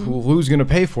like, well, who's going to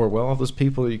pay for it? Well, all those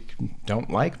people you don't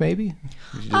like, maybe?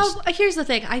 Here's the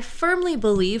thing. I firmly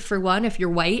believe, for one, if you're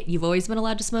white, you've always been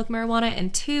allowed to smoke marijuana.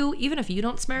 And two, even if you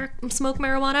don't smoke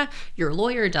marijuana, your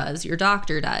lawyer does, your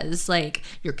doctor does, like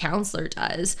your counselor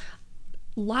does.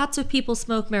 Lots of people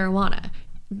smoke marijuana.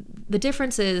 The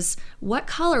difference is, what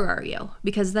color are you?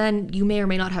 Because then you may or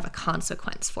may not have a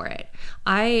consequence for it.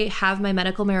 I have my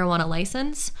medical marijuana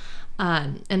license.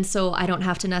 And so I don't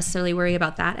have to necessarily worry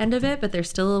about that end of it, but there's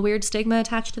still a weird stigma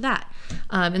attached to that.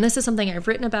 And this is something I've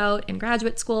written about in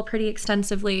graduate school pretty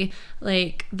extensively.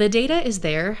 Like, the data is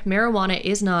there.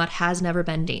 Marijuana has never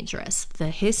been dangerous. The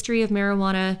history of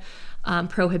marijuana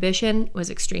prohibition was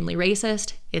extremely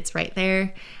racist. It's right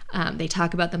there. They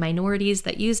talk about the minorities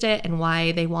that used it and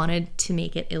why they wanted to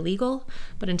make it illegal.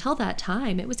 But until that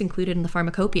time, it was included in the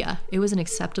pharmacopoeia. It was an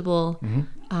acceptable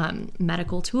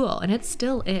medical tool, and it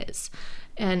still is.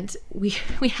 And we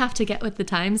have to get with the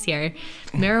times here.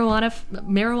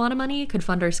 Marijuana money could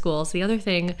fund our schools. The other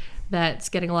thing that's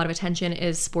getting a lot of attention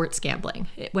is sports gambling,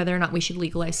 whether or not we should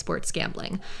legalize sports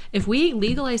gambling. If we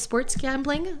legalize sports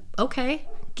gambling, okay,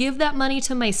 give that money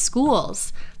to my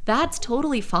schools. That's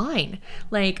totally fine.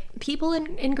 Like, people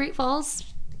in Great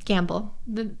Falls gamble.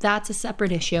 That's a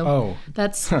separate issue. Oh.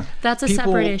 That's a People,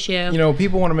 separate issue.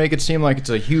 People want to make it seem like it's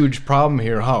a huge problem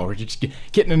here. Oh, we're just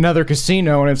getting another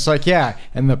casino, and it's like, yeah,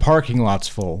 and the parking lot's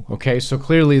full. Okay, so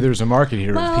clearly there's a market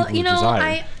here of people who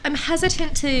desire. I'm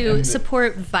hesitant to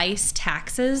support vice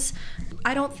taxes.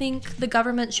 I don't think the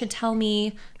government should tell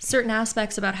me certain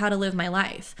aspects about how to live my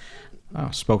life.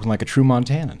 Oh, spoken like a true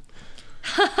Montanan.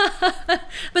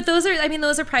 But those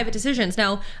are private decisions.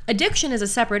 Now, addiction is a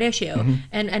separate issue.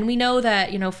 And we know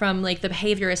that, from like the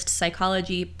behaviorist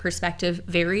psychology perspective,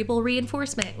 variable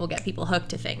reinforcement will get people hooked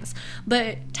to things.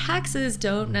 But taxes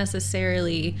don't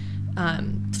necessarily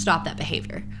stop that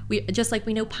behavior.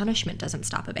 We know punishment doesn't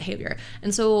stop a behavior.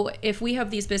 And so if we have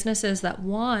these businesses that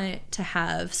want to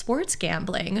have sports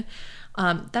gambling,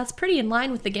 that's pretty in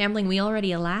line with the gambling we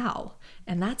already allow.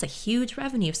 And that's a huge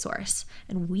revenue source.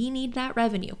 And we need that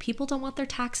revenue. People don't want their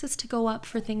taxes to go up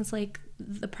for things like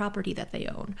the property that they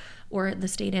own or the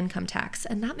state income tax.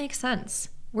 And that makes sense.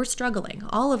 We're struggling.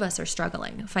 All of us are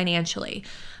struggling financially,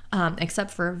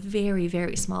 except for a very,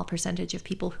 very small percentage of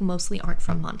people who mostly aren't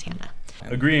from Montana.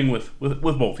 Agreeing with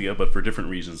both of you, but for different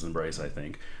reasons than Bryce, I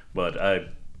think. But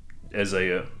as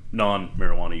a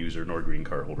non-marijuana user nor green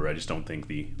card holder, I just don't think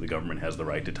the government has the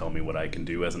right to tell me what I can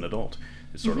do as an adult.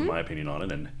 It's sort of my opinion on it,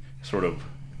 and sort of,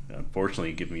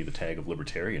 unfortunately, give me the tag of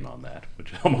libertarian on that,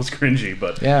 which is almost cringy,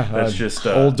 but yeah, that's just...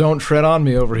 old don't tread on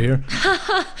me over here.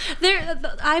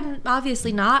 I'm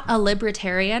obviously not a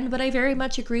libertarian, but I very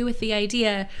much agree with the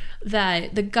idea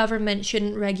that the government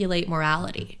shouldn't regulate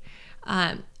morality.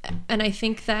 And I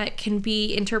think that can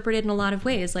be interpreted in a lot of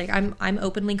ways. Like, I'm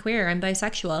openly queer, I'm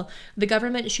bisexual. The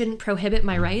government shouldn't prohibit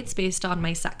my rights based on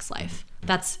my sex life.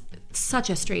 That's such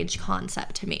a strange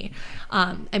concept to me.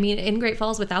 In Great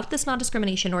Falls, without this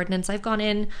non-discrimination ordinance, I've gone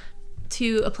in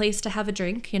to a place to have a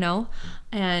drink,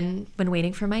 and been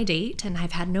waiting for my date, and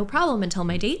I've had no problem until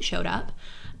my date showed up.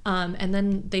 And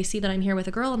then they see that I'm here with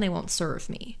a girl and they won't serve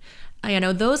me.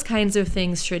 Those kinds of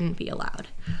things shouldn't be allowed.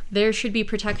 There should be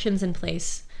protections in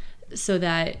place so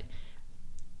that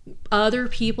other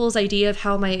people's idea of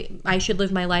how I should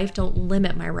live my life don't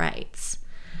limit my rights.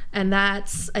 And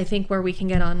that's, I think, where we can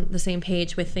get on the same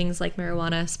page with things like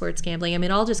marijuana, sports gambling. It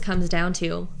all just comes down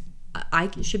to I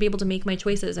should be able to make my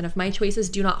choices. And if my choices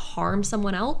do not harm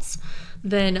someone else,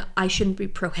 then I shouldn't be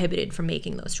prohibited from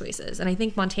making those choices. And I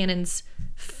think Montanans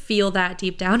feel that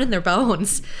deep down in their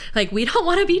bones. Like, we don't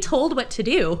want to be told what to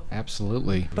do.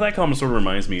 Absolutely. But that comment sort of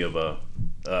reminds me of a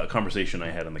conversation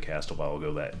I had in the cast a while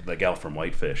ago, that gal from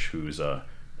Whitefish who's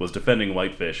was defending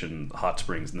Whitefish in Hot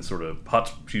Springs, and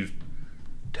she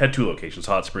had two locations.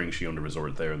 Hot Springs, she owned a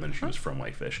resort there, and then she was from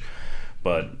Whitefish.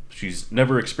 But she's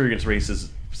never experienced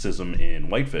racism in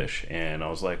Whitefish, and I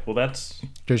was like, well, that's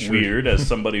weird as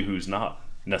somebody who's not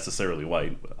necessarily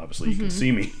white. Obviously, you can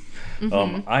see me.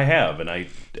 I have, and I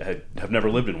have never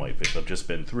lived in Whitefish. I've just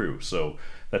been through. So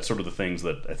that's sort of the things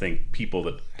that I think people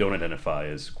that don't identify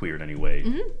as queer in any way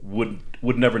would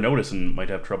never notice and might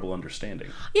have trouble understanding.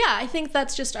 Yeah, I think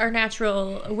that's just our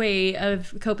natural way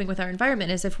of coping with our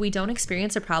environment, is if we don't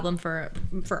experience a problem for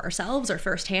ourselves or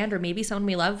firsthand, or maybe someone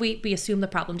we love, we assume the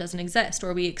problem doesn't exist,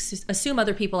 or we assume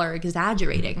other people are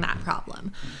exaggerating that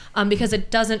problem because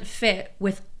it doesn't fit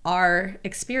with our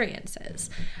experiences.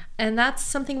 And that's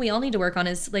something we all need to work on,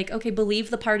 is like, okay, believe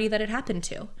the party that it happened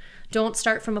to. Don't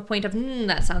start from a point of,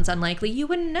 that sounds unlikely. You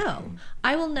wouldn't know.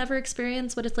 I will never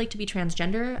experience what it's like to be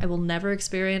transgender. I will never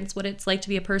experience what it's like to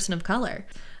be a person of color.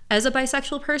 As a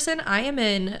bisexual person, I am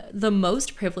in the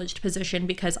most privileged position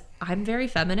because I'm very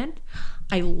feminine.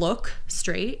 I look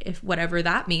straight, if whatever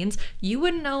that means. You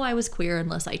wouldn't know I was queer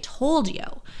unless I told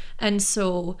you. And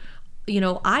so,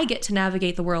 I get to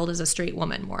navigate the world as a straight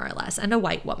woman, more or less, and a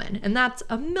white woman. And that's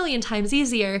a million times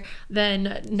easier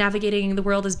than navigating the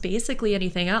world as basically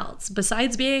anything else.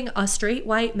 Besides being a straight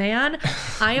white man,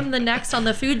 I am the next on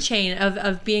the food chain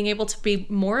of being able to be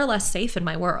more or less safe in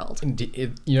my world.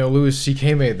 Louis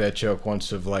C.K. made that joke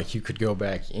once of, like, you could go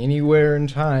back anywhere in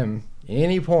time,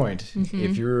 any point.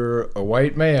 If you're a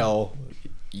white male,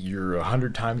 you're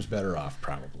 100 times better off,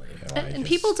 probably. And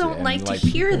people don't like to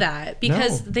hear that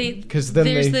because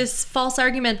there's this false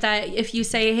argument that if you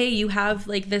say, hey, you have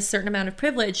like this certain amount of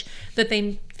privilege, that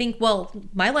they think, well,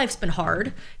 my life's been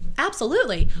hard.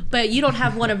 Absolutely. But you don't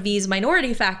have one of these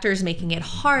minority factors making it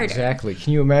harder. Exactly.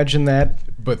 Can you imagine that?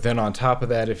 But then on top of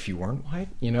that, if you weren't white,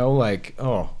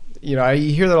 I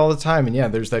hear that all the time. And yeah,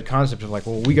 there's that concept of like,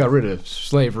 well, we got rid of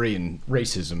slavery and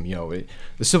racism,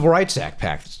 the Civil Rights Act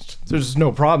passed. There's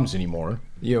no problems anymore.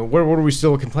 What are we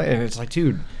still complaining? And it's like,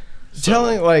 dude, and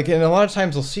a lot of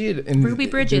times I'll see it in Ruby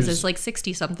Bridges is like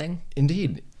 60 something.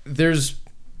 Indeed. There's,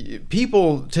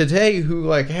 people today who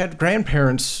like had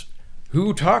grandparents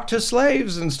who talked to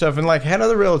slaves and stuff, and like had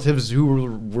other relatives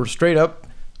who were straight up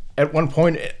at one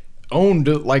point owned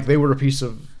like they were a piece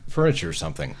of furniture or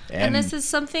something. And this is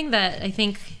something that I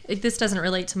think, this doesn't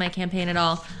relate to my campaign at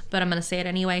all, but I'm going to say it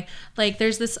anyway. Like,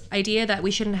 there's this idea that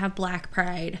we shouldn't have black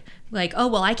pride. Like, oh,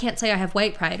 well, I can't say I have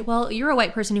white pride. Well, you're a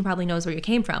white person who probably knows where you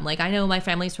came from. Like, I know my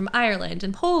family's from Ireland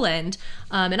and Poland,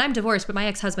 and I'm divorced, but my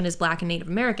ex-husband is black and Native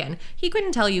American. He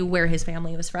couldn't tell you where his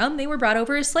family was from. They were brought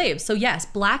over as slaves. So yes,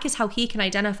 black is how he can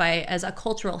identify as a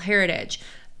cultural heritage.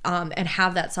 And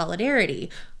have that solidarity.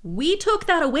 We took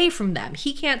that away from them.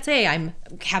 He can't say I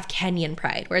have Kenyan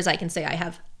pride, whereas I can say I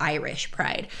have Irish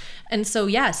pride. And so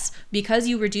yes, because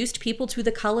you reduced people to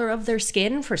the color of their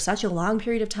skin for such a long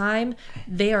period of time,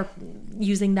 they are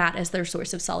using that as their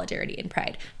source of solidarity and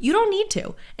pride. You don't need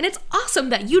to. And it's awesome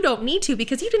that you don't need to,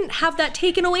 because you didn't have that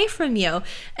taken away from you.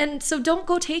 And so don't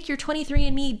go take your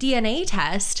 23andMe DNA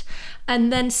test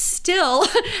and then still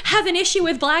have an issue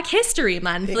with Black History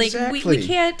Month. Exactly.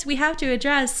 Like we have to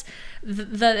address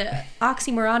the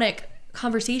oxymoronic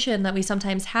conversation that we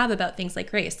sometimes have about things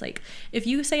like race. Like, if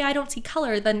you say I don't see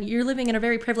color, then you're living in a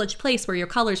very privileged place where your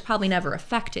colors probably never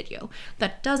affected you.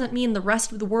 That doesn't mean the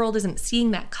rest of the world isn't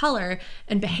seeing that color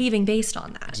and behaving based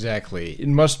on that. Exactly. It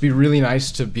must be really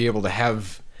nice to be able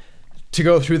to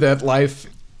go through that life,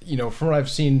 from what I've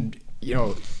seen,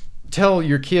 tell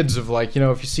your kids of like,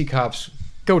 if you see cops,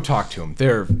 go talk to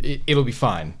them. It'll be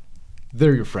fine.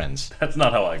 They're your friends. That's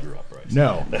not how I grew up, right?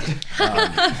 No.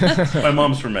 My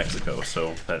mom's from Mexico,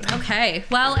 so... Okay.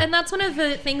 Well, and that's one of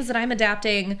the things that I'm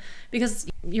adapting, because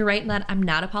you're right in that I'm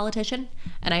not a politician,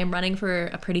 and I am running for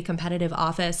a pretty competitive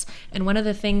office. And one of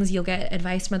the things you'll get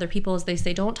advice from other people is they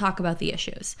say, don't talk about the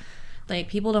issues. Like,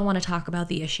 people don't want to talk about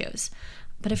the issues.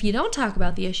 But if you don't talk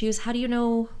about the issues, how do you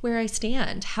know where I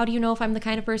stand? How do you know if I'm the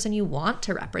kind of person you want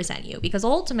to represent you? Because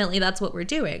ultimately, that's what we're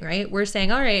doing, right? We're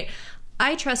saying, all right,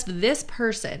 I trust this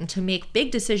person to make big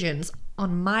decisions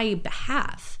on my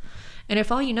behalf. And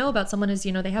if all you know about someone is,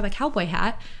 they have a cowboy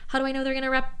hat, how do I know they're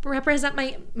going to represent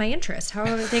my interest? How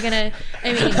are they going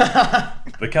to,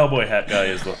 The cowboy hat guy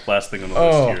is the last thing on the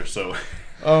list here, so...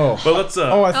 Oh. But let's...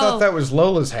 I thought that was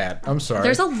Lola's hat. I'm sorry.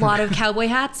 There's a lot of cowboy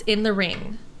hats in the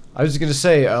ring. I was going to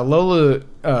say, Lola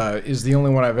is the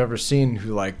only one I've ever seen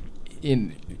who, like,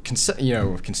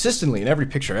 consistently in every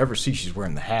picture I ever see, she's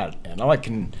wearing the hat. And all I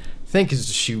can think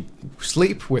is she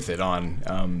sleep with it on.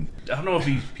 I don't know if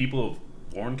these people have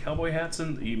worn cowboy hats,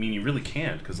 and you really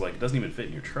can't, because it doesn't even fit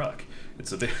in your truck.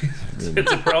 It's a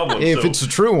problem. If it's a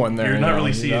true one, there you're not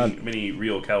really seeing many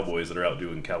real cowboys that are out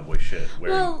doing cowboy shit.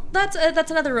 Well, that's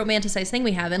another romanticized thing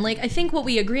we have, and I think what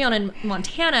we agree on in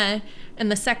Montana, and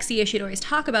the sexy issue to always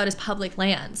talk about, is public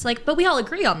lands. But we all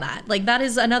agree on that. That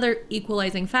is another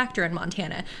equalizing factor in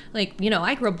Montana.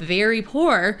 I grew up very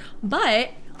poor, but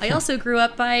I also grew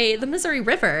up by the Missouri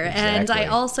River, and I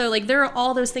also, there are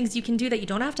all those things you can do that you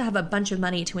don't have to have a bunch of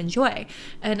money to enjoy,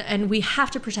 and we have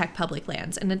to protect public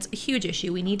lands, and it's a huge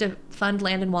issue. We need to fund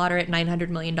land and water at $900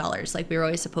 million, like we were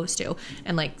always supposed to,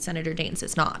 and Senator Daines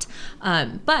is not.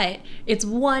 But it's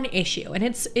one issue, and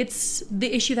it's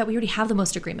the issue that we already have the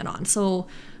most agreement on. So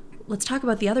let's talk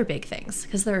about the other big things,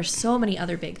 because there are so many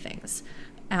other big things,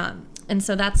 and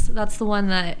so that's the one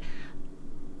that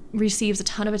receives a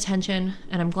ton of attention,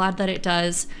 and I'm glad that it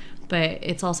does, but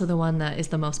it's also the one that is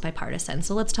the most bipartisan.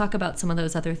 So let's talk about some of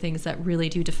those other things that really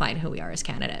do define who we are as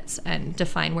candidates and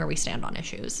define where we stand on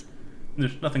issues.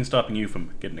 There's nothing stopping you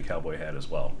from getting a cowboy hat as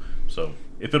well, so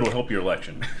if it'll help your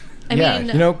election. I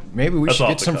mean, maybe we should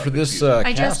get some for this cast.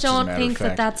 I just don't think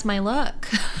that that's my look.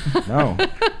 No.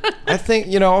 I think,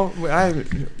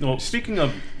 Well, speaking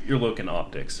of your look in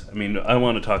optics, I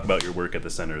want to talk about your work at the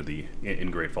center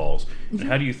in Great Falls. And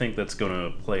how do you think that's going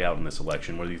to play out in this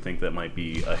election? Whether you think that might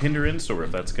be a hindrance, or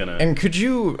if that's going to... And could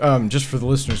you, just for the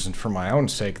listeners and for my own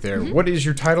sake there, what is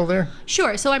your title there?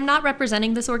 Sure. So I'm not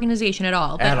representing this organization at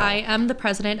all, but I am the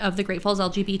president of the Great Falls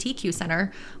LGBTQ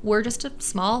Center. We're just a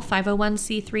small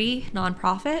 501c3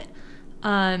 nonprofit.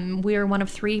 We're one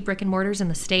of 3 brick and mortars in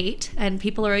the state, and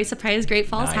people are always surprised Great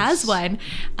Falls has one.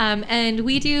 And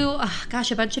we do, a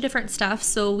bunch of different stuff.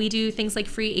 So we do things like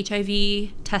free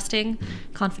HIV testing,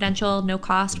 confidential, no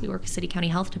cost. We work with City County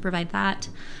Health to provide that.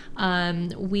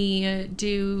 We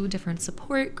do different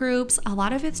support groups. A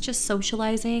lot of it's just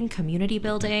socializing, community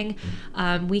building.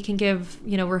 We can give,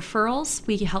 referrals.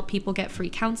 We can help people get free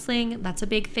counseling. That's a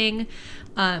big thing.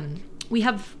 We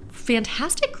have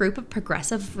fantastic group of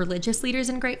progressive religious leaders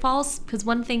in Great Falls, because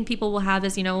one thing people will have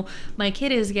is, my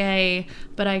kid is gay,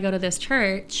 but I go to this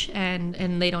church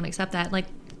and they don't accept that.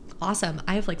 awesome.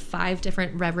 I have like 5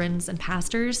 different reverends and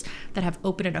pastors that have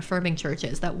open and affirming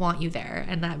churches that want you there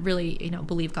and that really,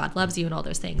 believe God loves you and all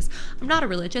those things. I'm not a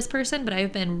religious person, but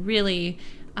I've been really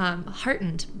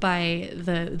heartened by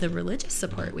the religious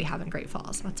support we have in Great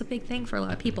Falls. That's a big thing for a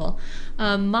lot of people.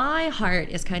 My heart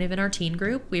is kind of in our teen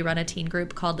group. We run a teen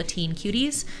group called the Teen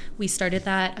Cuties. We started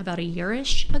that about a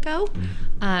year-ish ago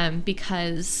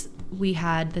because we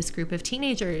had this group of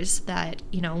teenagers that,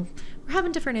 were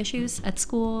having different issues at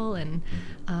school. And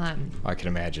I can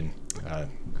imagine.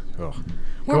 We're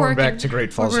going working, back to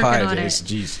Great Falls High days,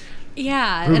 geez.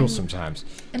 Yeah. Brutal sometimes.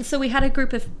 And so we had a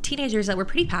group of teenagers that were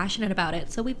pretty passionate about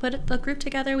it. So we put the group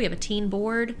together. We have a teen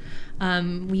board.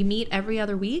 We meet every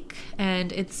other week,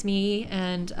 and it's me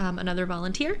and another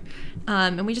volunteer.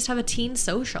 And we just have a teen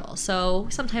social. So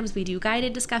sometimes we do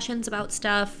guided discussions about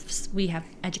stuff. We have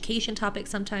education topics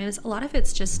sometimes. A lot of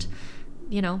it's just,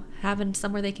 having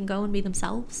somewhere they can go and be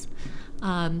themselves.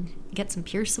 Get some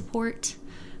peer support.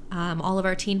 All of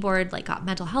our teen board got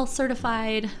mental health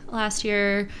certified last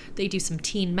year. They do some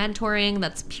teen mentoring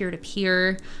that's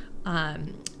peer-to-peer.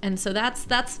 And so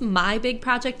that's my big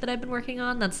project that I've been working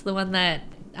on. That's the one that,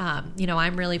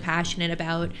 I'm really passionate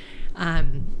about.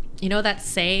 That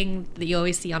saying that you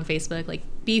always see on Facebook,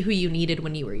 be who you needed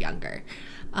when you were younger.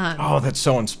 That's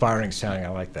so inspiring sounding. I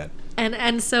like that.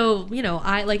 And so,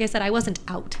 like I said, I wasn't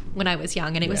out when I was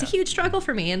young, and it was a huge struggle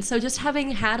for me. And so just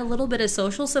having had a little bit of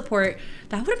social support,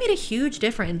 that would have made a huge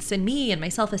difference in me and my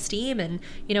self-esteem and,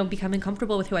 becoming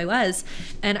comfortable with who I was.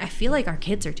 And I feel like our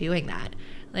kids are doing that.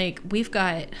 We've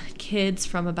got kids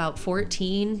from about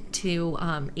 14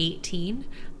 to 18,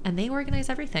 and they organize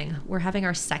everything. We're having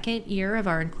our 2nd year of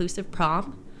our inclusive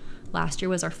prom. Last year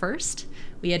was our first.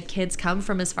 We had kids come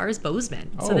from as far as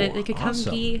Bozeman so that they could come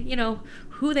be,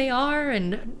 who they are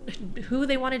and who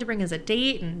they wanted to bring as a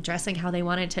date and dressing how they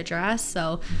wanted to dress.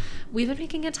 So we've been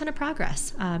making a ton of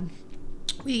progress.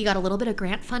 We got a little bit of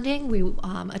grant funding. We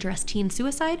address teen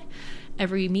suicide.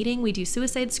 Every meeting we do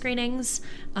suicide screenings,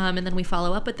 and then we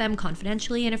follow up with them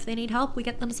confidentially. And if they need help, we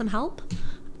get them some help.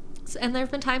 And there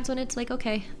have been times when it's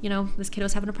okay, this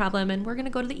kiddo's having a problem and we're going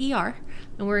to go to the ER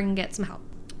and we're going to get some help.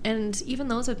 And even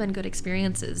those have been good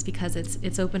experiences because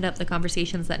it's opened up the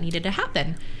conversations that needed to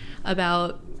happen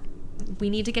about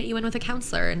we need to get you in with a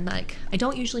counselor. And I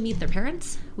don't usually meet their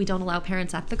parents. We don't allow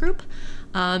parents at the group.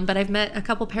 But I've met a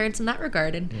couple parents in that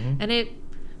regard. And it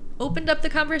opened up the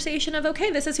conversation of,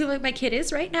 okay, this is who my kid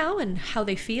is right now and how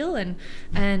they feel and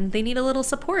they need a little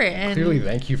support. And clearly,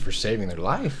 thank you for saving their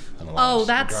life in a lot of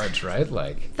regards,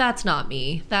 right? That's not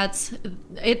me.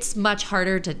 It's much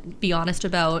harder to be honest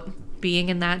about being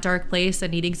in that dark place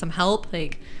and needing some help.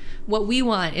 What we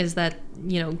want is that,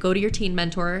 go to your teen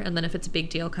mentor, and then if it's a big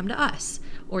deal, come to us,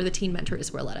 or the teen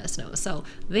mentors will let us know. So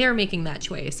they're making that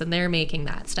choice and they're making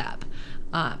that step.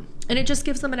 And it just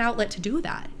gives them an outlet to do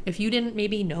that. If you didn't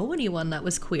maybe know anyone that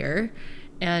was queer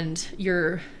and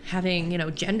you're having,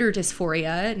 gender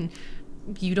dysphoria and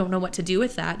you don't know what to do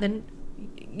with that, then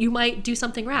you might do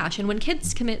something rash. And when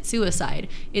kids commit suicide,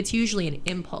 it's usually an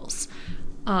impulse.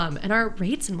 And our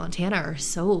rates in Montana are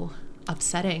so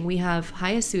upsetting. We have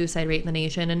highest suicide rate in the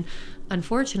nation, and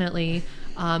unfortunately,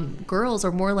 girls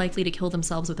are more likely to kill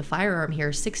themselves with a firearm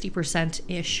here,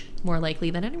 60%-ish more likely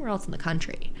than anywhere else in the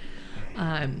country.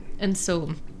 And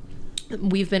so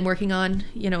we've been working on,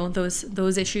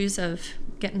 those issues of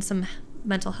getting some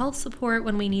mental health support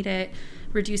when we need it,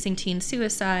 reducing teen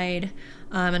suicide,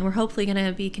 and we're hopefully going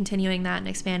to be continuing that and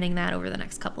expanding that over the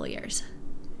next couple of years.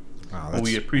 Well,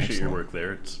 we appreciate your work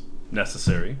there. It's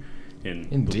necessary.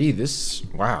 Indeed.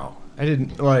 Wow. I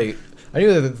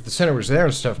knew that the center was there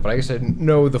and stuff, but I guess I didn't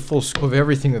know the full scope of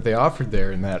everything that they offered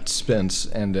there in that sense.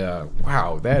 And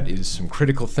wow, that is some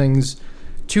critical things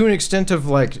to an extent of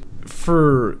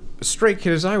for a straight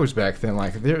kid as I was back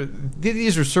then,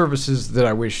 these are services that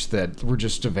I wish that were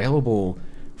just available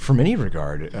from any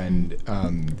regard. And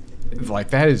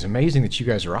that is amazing that you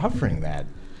guys are offering that.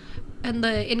 And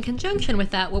in conjunction with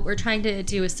that, what we're trying to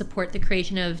do is support the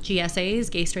creation of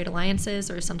GSAs, gay straight alliances,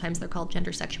 or sometimes they're called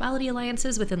gender sexuality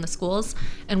alliances within the schools.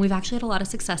 And we've actually had a lot of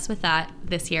success with that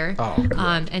this year.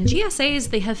 And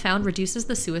GSAs, they have found, reduces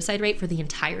the suicide rate for the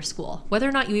entire school. Whether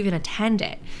or not you even attend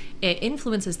it, it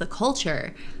influences the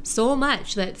culture so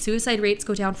much that suicide rates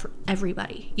go down for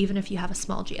everybody, even if you have a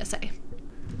small GSA.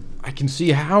 I can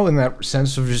see how, in that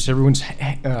sense of just everyone's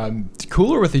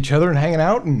cooler with each other and hanging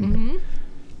out and...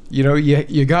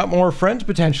 You got more friends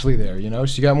potentially there,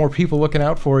 so you got more people looking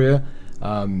out for you.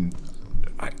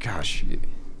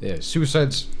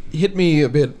 Suicides hit me a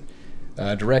bit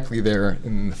directly there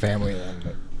in the family.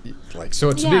 And Like, so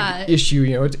it's a big issue,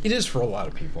 you know. It is for a lot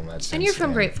of people in that sense. And you're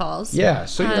from Great Falls. Yeah,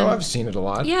 so, you know, I've seen it a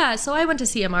lot. Yeah, so I went to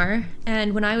CMR,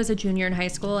 and when I was a junior in high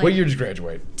school... What year did you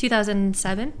graduate?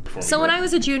 2007. So when I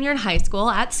was a junior in high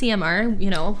school at CMR, you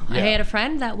know, I had a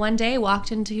friend that one day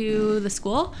walked into the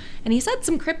school, and he said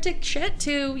some cryptic shit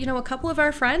to, you know, a couple of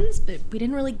our friends, but we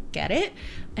didn't really get it.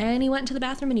 And he went into the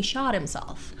bathroom and he shot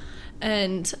himself.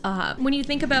 And when you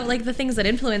think about, like, the things that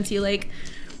influence you, like...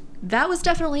 That was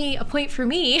definitely a point for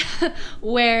me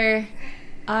where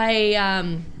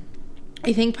I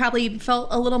think probably felt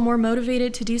a little more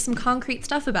motivated to do some concrete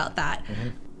stuff about that. Mm-hmm.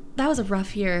 That was a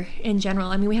rough year in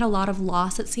general. I mean, we had a lot of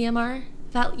loss at CMR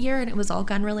that year, and it was all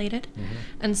gun related. Mm-hmm.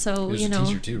 And so, There's you know, a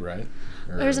teacher too, right?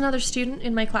 There's another student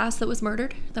in my class that was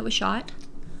murdered, that was shot.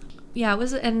 Yeah, it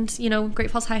was, and you know, Great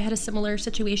Falls High had a similar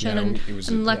situation,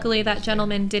 and luckily that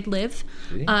gentleman did live.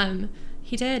 Did he?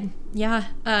 He did, yeah.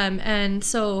 And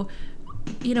so,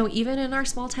 you know, even in our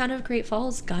small town of Great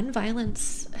Falls, gun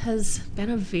violence has been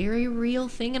a very real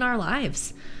thing in our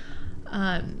lives.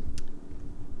 And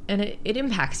it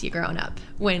impacts you growing up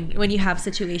when you have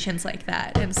situations like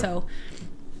that. And so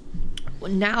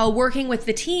now working with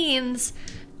the teens,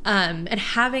 and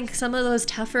having some of those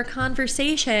tougher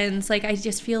conversations, like, I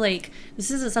just feel like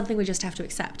this isn't something we just have to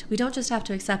accept. We don't just have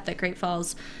to accept that Great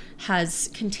Falls has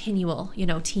continual, you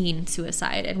know, teen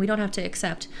suicide, and we don't have to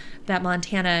accept that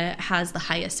Montana has the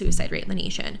highest suicide rate in the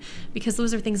nation, because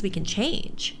those are things we can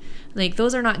change. Like,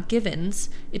 those are not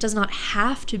givens. It does not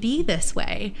have to be this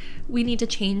way. We need to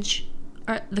change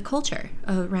the culture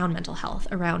around mental health,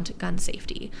 around gun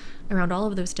safety, around all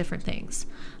of those different things.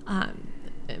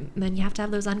 And you have to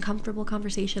have those uncomfortable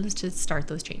conversations to start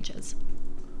those changes.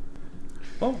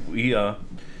 Well, we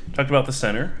talked about the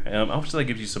center. Obviously, that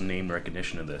gives you some name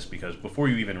recognition of this, because before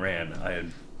you even ran, I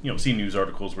had seen news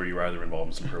articles where you were either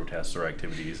involved in some protests or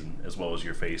activities, and as well as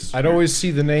your face. I'd always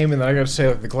see the name, and then I got to say,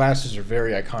 like, the glasses are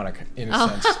very iconic in a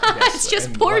sense. I guess. It's just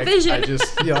and, poor like, vision. I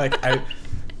just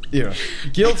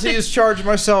guilty as charged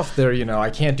myself there. You know, I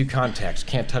can't do contacts,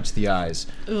 can't touch the eyes.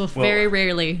 Oof, very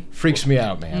rarely. Freaks me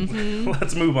out, man. Mm-hmm.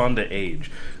 Let's move on to age.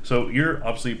 So you're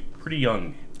obviously pretty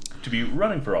young to be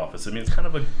running for office. I mean, it's kind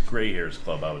of a gray hairs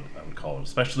club, I would call it.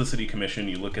 Especially the city commission.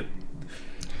 You look at.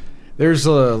 There's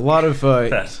a lot of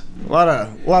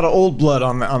old blood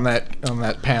on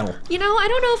that panel. You know, I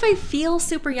don't know if I feel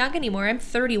super young anymore. I'm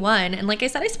 31, and like I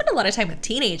said, I spend a lot of time with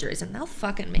teenagers, and they'll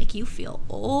fucking make you feel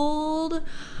old.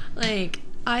 Like,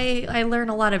 I learn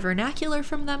a lot of vernacular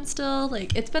from them still.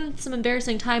 Like, it's been some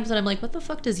embarrassing times when I'm like, what the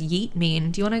fuck does yeet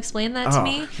mean? Do you want to explain that to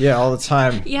me? Yeah, all the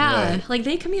time. Yeah, like,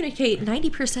 they communicate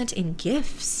 90% in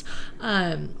GIFs.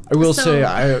 I will say,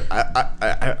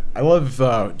 I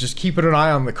love just keeping an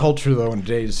eye on the culture, though, in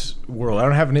today's world. I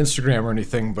don't have an Instagram or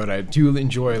anything, but I do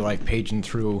enjoy, like, paging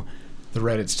through the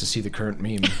Reddits to see the current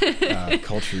meme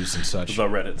cultures and such.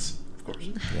 About Reddits. Of course.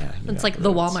 Yeah, it's like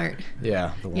the Walmart.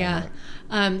 Yeah, the Walmart.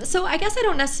 Yeah. So I guess I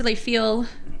don't necessarily feel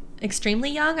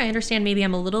extremely young. I understand maybe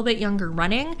I'm a little bit younger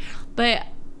running, but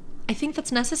I think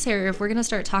that's necessary if we're going to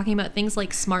start talking about things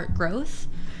like smart growth.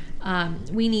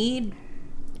 We need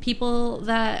people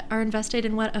that are invested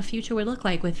in what a future would look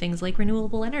like with things like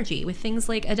renewable energy, with things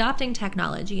like adopting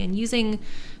technology and using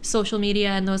social media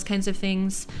and those kinds of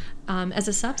things as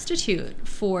a substitute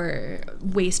for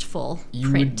wasteful print.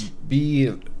 You would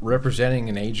be representing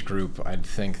an age group, I'd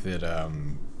think, that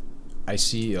I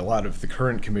see a lot of the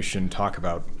current commission talk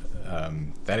about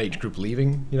that age group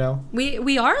leaving, you know?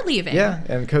 We are leaving. Yeah,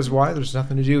 and because why? There's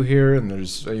nothing to do here, and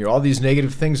there's all these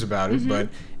negative things about it, but...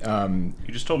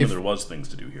 you just told me there was things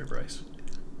to do here, Bryce.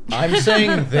 I'm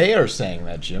saying they are saying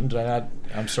that, Jim. Did I not?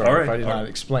 I'm sorry if I did not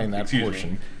explain that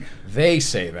portion. Me. They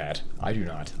say that. I do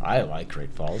not. I like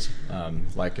Great Falls.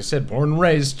 Like I said, born and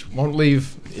raised, won't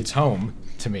leave. It's home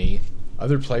to me.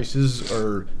 Other places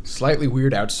are slightly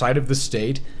weird outside of the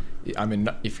state. I mean,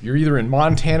 if you're either in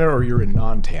Montana or you're in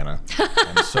non-Tana.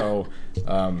 And so,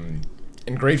 and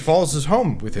Great Falls is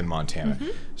home within Montana. Mm-hmm.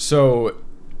 So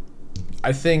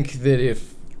I think that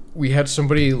if we had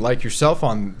somebody like yourself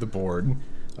on the board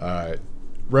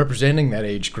representing that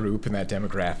age group and that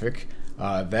demographic,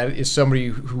 that is somebody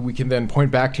who we can then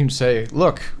point back to and say,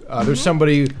 look, there's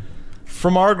somebody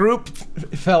from our group,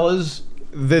 fellas,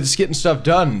 that's getting stuff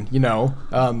done, you know.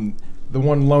 The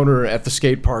one loner at the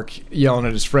skate park yelling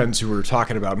at his friends who were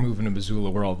talking about moving to Missoula,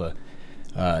 where all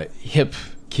the hip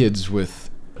kids with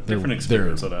different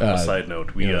experience. On a side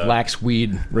note, we lax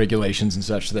weed regulations and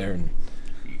such there. And,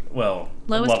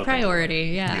 lowest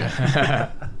priority,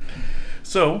 yeah.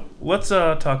 So let's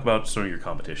talk about sort of your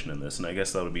competition in this, and I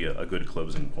guess that'll be a good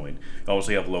closing point. You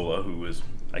obviously have Lola, who is,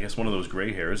 I guess, one of those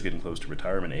gray hairs getting close to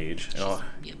retirement age.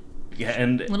 Yeah,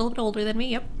 and A little bit older than me,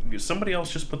 yep. somebody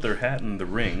else just put their hat in the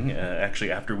ring.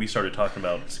 Actually, after we started talking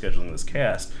about scheduling this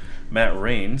cast, Matt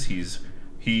Rains,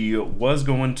 he was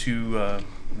going to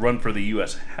run for the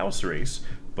U.S. House race,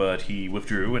 but he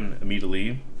withdrew and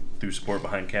immediately threw support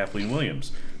behind Kathleen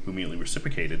Williams, who immediately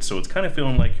reciprocated. So it's kind of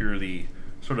feeling like you're the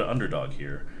sort of underdog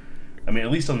here. I mean,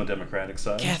 at least on the Democratic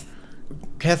side.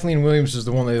 Kathleen Williams is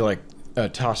the one they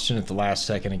tossed in at the last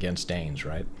second against Daines,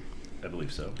 right? I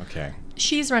believe so. Okay.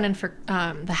 She's running for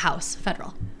the House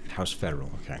federal. House Federal,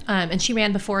 okay. And she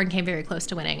ran before and came very close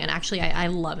to winning. And actually, I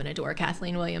love and adore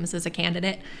Kathleen Williams as a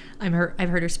candidate. I've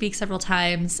heard her speak several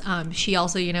times. She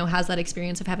also, has that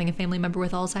experience of having a family member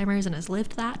with Alzheimer's and has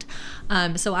lived that.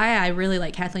 So I really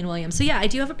like Kathleen Williams. So yeah, I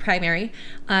do have a primary.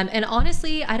 And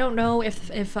honestly, I don't know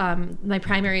if my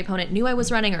primary opponent knew I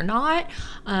was running or not.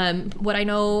 What I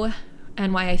know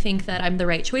and why I think that I'm the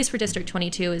right choice for District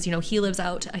 22 is, he lives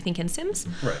out, I think, in Sims.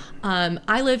 Right.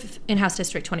 I live in House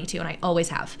District 22, and I always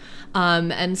have.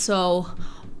 And so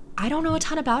I don't know a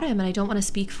ton about him, and I don't want to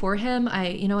speak for him.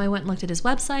 I went and looked at his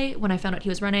website when I found out he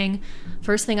was running.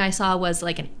 First thing I saw was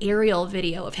like an aerial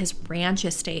video of his ranch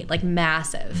estate, like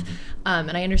massive.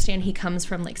 And I understand he comes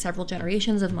from like several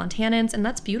generations of Montanans, and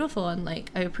that's beautiful, and like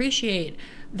I appreciate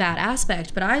that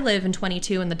aspect. But I live in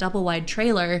 22 in the double wide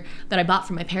trailer that I bought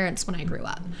from my parents when I grew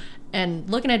up. And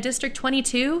looking at District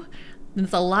 22,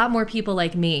 there's a lot more people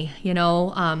like me,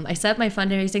 I set my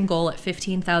fundraising goal at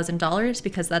 $15,000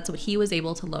 because that's what he was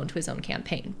able to loan to his own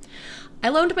campaign. I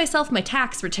loaned myself my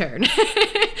tax return.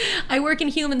 I work in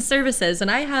human services, and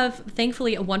I have,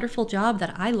 thankfully, a wonderful job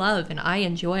that I love and I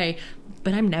enjoy,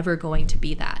 but I'm never going to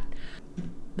be that.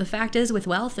 The fact is, with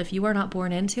wealth, if you are not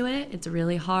born into it, it's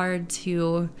really hard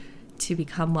to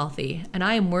become wealthy. And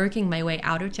I am working my way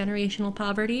out of generational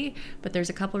poverty, but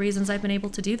there's a couple reasons I've been able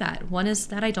to do that. One is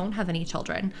that I don't have any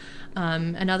children.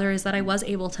 Another is that I was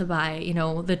able to buy,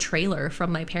 the trailer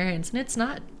from my parents, and it's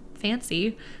not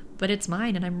fancy, but it's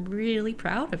mine, and I'm really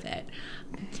proud of it.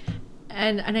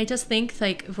 And I just think,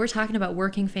 like, if we're talking about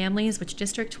working families, which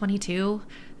District 22,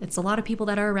 it's a lot of people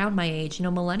that are around my age.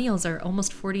 Millennials are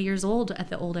almost 40 years old at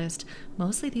the oldest.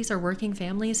 Mostly these are working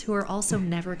families who are also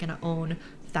never going to own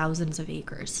thousands of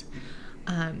acres.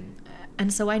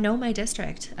 And so I know my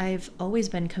district. I've always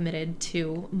been committed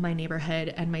to my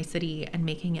neighborhood and my city and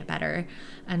making it better.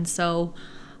 And so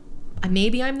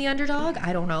maybe I'm the underdog.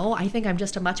 I don't know. I think I'm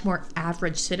just a much more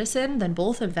average citizen than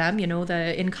both of them.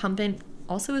 The incumbent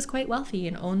also is quite wealthy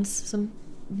and owns some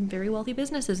very wealthy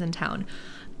businesses in town.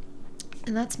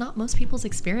 And that's not most people's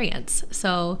experience.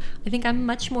 So I think I'm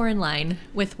much more in line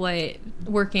with what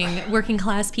working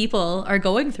class people are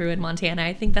going through in Montana.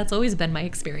 I think that's always been my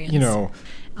experience.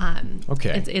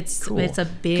 Okay. It's cool. It's a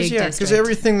big district. Because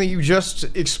everything that you just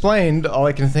explained, all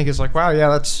I can think is like, wow, yeah,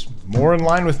 that's more in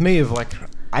line with me. Of like,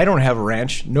 I don't have a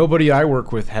ranch. Nobody I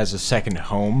work with has a second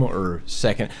home or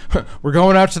second. We're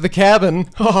going out to the cabin.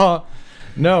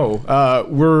 No,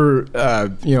 we're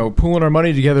pooling our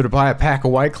money together to buy a pack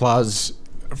of White Claws,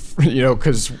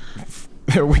 because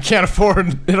we can't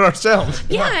afford it ourselves.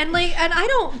 Yeah, and I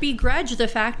don't begrudge the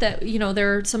fact that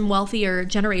there are some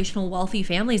generational wealthy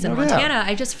families in Montana. Yeah.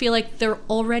 I just feel like they're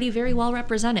already very well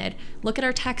represented. Look at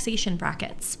our taxation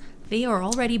brackets. They are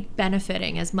already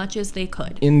benefiting as much as they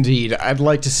could. Indeed. I'd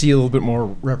like to see a little bit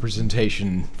more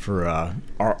representation for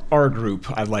our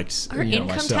group. I'd like our income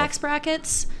myself. Tax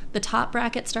brackets. The top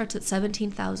bracket starts at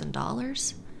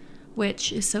 $17,000,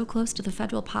 which is so close to the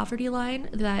federal poverty line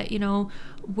that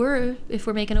if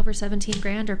we're making over 17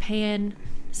 grand, are paying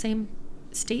same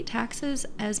state taxes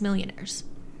as millionaires.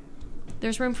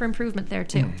 There's room for improvement there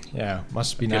too. Yeah,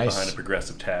 must be nice. Nice. Behind a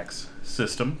progressive tax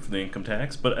system for the income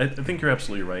tax, but I think you're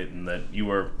absolutely right in that you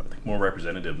are, I think, more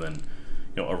representative than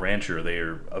a rancher. They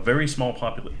are a very small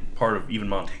part of even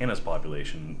Montana's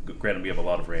population. Granted, we have a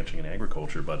lot of ranching and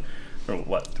agriculture, but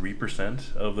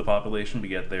 3% of the population? But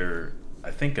yet they're,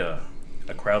 I think, a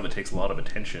crowd that takes a lot of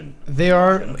attention. They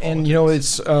are, and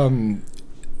it's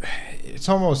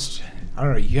almost, I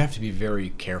don't know, you have to be very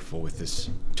careful with this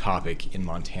topic in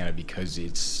Montana because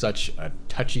it's such a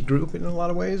touchy group in a lot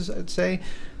of ways, I'd say.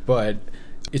 But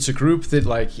it's a group that,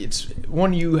 it's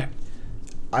one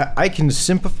I can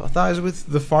sympathize with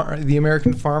the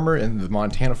American farmer and the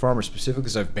Montana farmer specifically,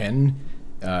 because I've been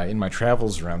in my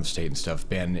travels around the state and stuff,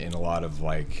 been in a lot of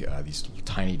these little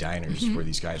tiny diners where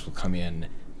these guys will come in,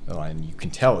 and you can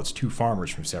tell it's two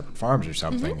farmers from separate farms or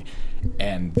something,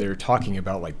 and they're talking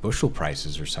about bushel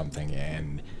prices or something,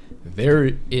 and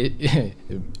their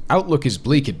outlook is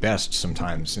bleak at best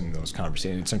sometimes in those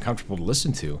conversations. It's uncomfortable to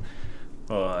listen to.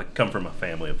 Well, I come from a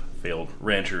family of failed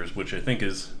ranchers, which I think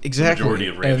is exactly the majority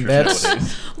of ranchers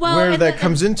nowadays. Well, where that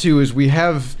comes into is we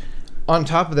have on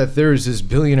top of that, there's this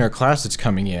billionaire class that's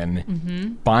coming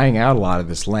in, buying out a lot of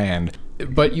this land.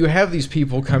 But you have these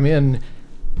people come in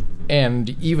and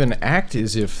even act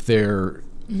as if they're,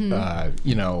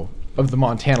 you know, of the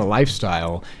Montana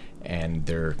lifestyle, and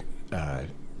they're...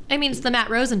 I mean, it's the Matt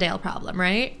Rosendale problem,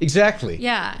 right? Exactly.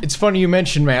 Yeah. It's funny you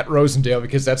mentioned Matt Rosendale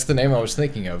because that's the name I was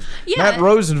thinking of. Yeah. Matt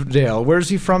Rosendale, where's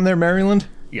he from there, Maryland?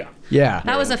 Yeah. Yeah.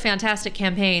 That was a fantastic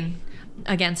campaign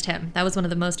against him. That was one of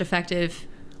the most effective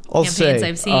I'll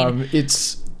campaigns say, I've seen.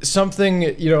 It's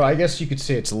something, you know, I guess you could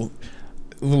say it's a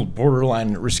little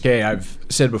borderline risque, I've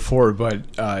said before, but,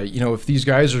 you know, if these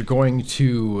guys are going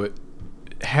to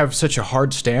have such a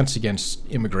hard stance against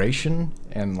immigration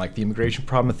and, like, the immigration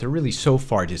problem, if they're really so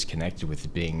far disconnected with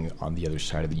it being on the other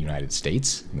side of the United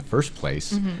States in the first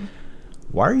place,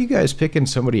 why are you guys picking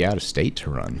somebody out of state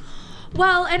to run?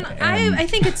 Well, and I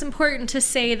think it's important to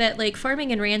say that, like,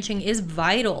 farming and ranching is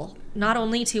vital, not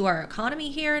only to our economy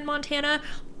here in Montana,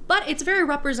 but it's very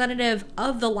representative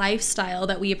of the lifestyle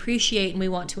that we appreciate and we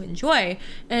want to enjoy.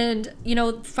 And, you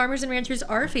know, farmers and ranchers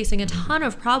are facing a ton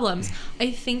of problems.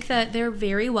 I think that they're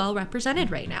very well represented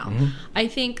right now. I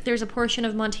think there's a portion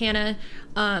of Montana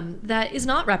that is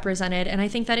not represented, and I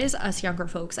think that is us younger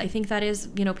folks. I think that is,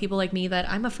 you know, people like me, that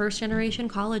I'm a first-generation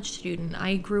college student.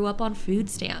 I grew up on food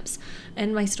stamps,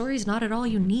 and my story's not at all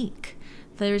unique.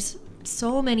 There's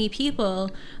so many people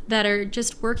that are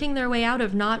just working their way out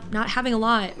of not having a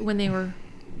lot when they were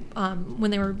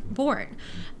born,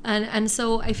 and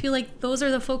so I feel like those are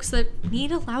the folks that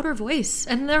need a louder voice,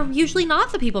 and they're usually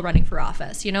not the people running for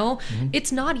office. You know,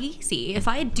 it's not easy. If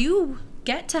I do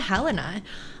get to Helena,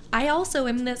 I also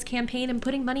am in this campaign and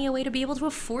putting money away to be able to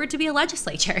afford to be a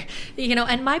legislature, you know,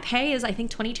 and my pay is, I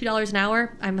think, $22 an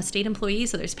hour. I'm a state employee,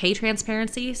 so there's pay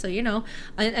transparency. So, you know,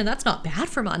 and that's not bad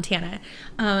for Montana.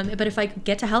 But if I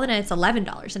get to Helena, it's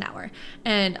 $11 an hour.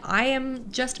 And I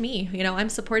am just me, you know, I'm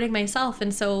supporting myself.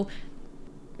 And so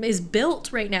is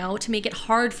built right now to make it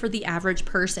hard for the average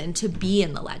person to be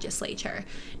in the legislature.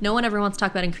 No one ever wants to talk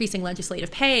about increasing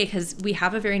legislative pay because we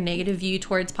have a very negative view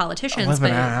towards politicians.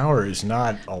 11 hours is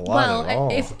not a lot at all.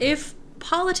 If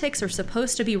politics are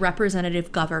supposed to be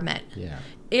representative government,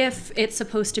 if it's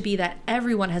supposed to be that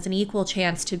everyone has an equal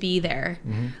chance to be there,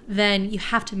 then you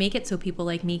have to make it so people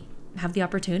like me have the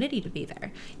opportunity to be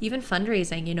there. Even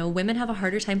fundraising, you know, women have a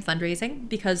harder time fundraising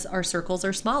because our circles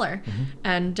are smaller.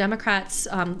 And Democrats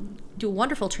do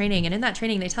wonderful training, and in that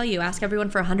training they tell you, ask everyone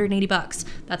for $180.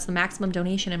 That's the maximum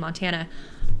donation in Montana.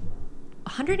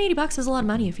 $180 is a lot of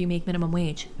money if you make minimum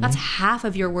wage. That's half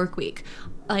of your work week.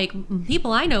 Like,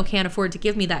 people I know can't afford to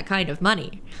give me that kind of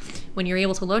money. When you're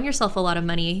able to loan yourself a lot of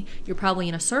money, you're probably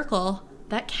in a circle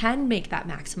that can make that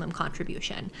maximum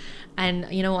contribution. And,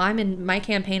 you know, I'm in my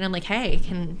campaign, I'm like, hey,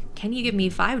 can you give me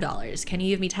 $5? Can you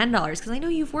give me $10? Because I know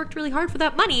you've worked really hard for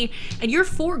that money, and you're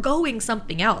foregoing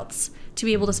something else to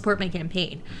be able to support my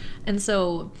campaign. And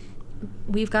so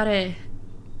we've got to,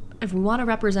 if we want a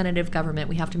representative government,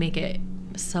 we have to make it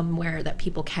somewhere that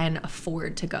people can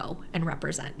afford to go and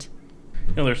represent.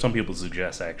 You know, there's some people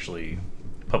suggest actually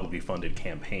publicly funded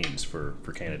campaigns for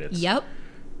candidates. Yep.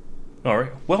 All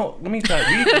right. Well, let me tell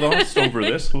you, we glossed over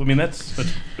this. I mean, that's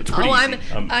pretty easy.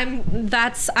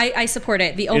 I support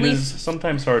it. It is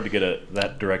sometimes hard to get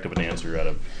that direct of an answer out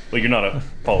of. Well, you're not a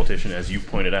politician, as you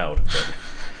pointed out.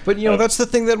 But you know, that's the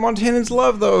thing that Montanans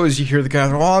love, though, is you hear the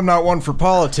guys, well, I'm not one for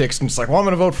politics, and it's like, well, I'm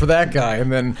going to vote for that guy,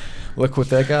 and then look what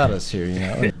that got us here, you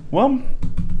know? Well,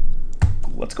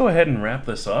 let's go ahead and wrap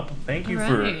this up. Thank you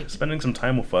for spending some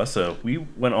time with us. We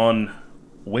went on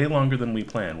way longer than we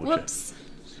planned. Whoops.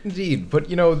 Indeed, but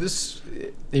you know,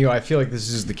 I feel like this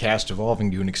is the cast evolving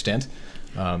to an extent.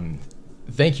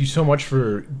 Thank you so much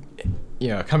for,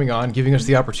 coming on, giving us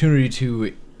the opportunity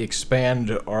to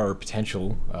expand our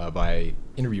potential by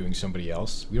interviewing somebody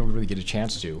else. We don't really get a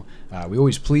chance to. We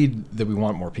always plead that we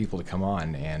want more people to come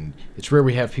on, and it's rare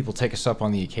we have people take us up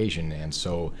on the occasion, and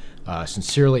so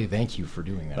sincerely thank you for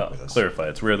doing that with us. Clarify,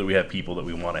 it's rare that we have people that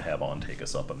we want to have on take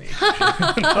us up on the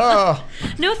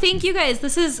occasion. No, thank you guys.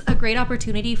 This is a great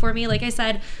opportunity for me. Like I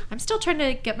said, I'm still trying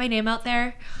to get my name out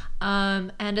there.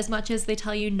 And as much as they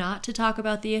tell you not to talk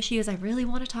about the issues, I really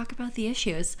want to talk about the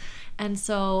issues. And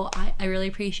so I really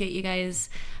appreciate you guys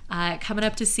coming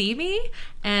up to see me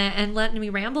and letting me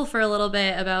ramble for a little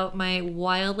bit about my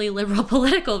wildly liberal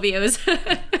political views.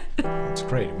 That's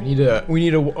great. We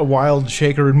need a wild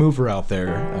shaker and mover out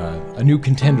there, a new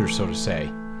contender, so to say,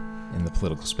 in the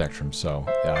political spectrum. So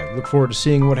look forward to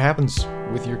seeing what happens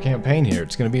with your campaign here.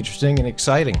 It's going to be interesting and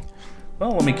exciting.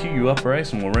 Well, let me cue you up,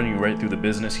 Bryce, and we'll run you right through the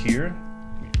business here.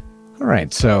 All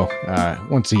right, so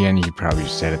once again, you could probably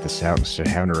just edit this out instead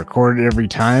of having to record it every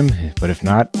time. But if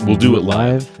not, We'll do it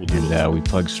live. We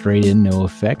plug straight in, no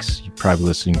effects. You're probably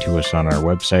listening to us on our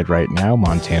website right now,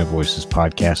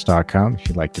 montanavoicespodcast.com. If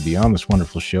you'd like to be on this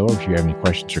wonderful show, or if you have any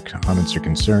questions or comments or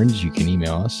concerns, you can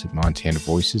email us at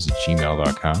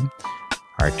montanavoices@gmail.com.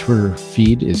 Our Twitter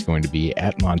feed is going to be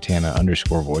at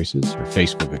Montana_voices. Our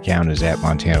Facebook account is at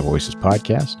Montana Voices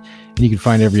Podcast. And you can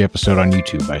find every episode on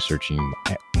YouTube by searching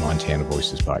at Montana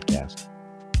Voices Podcast.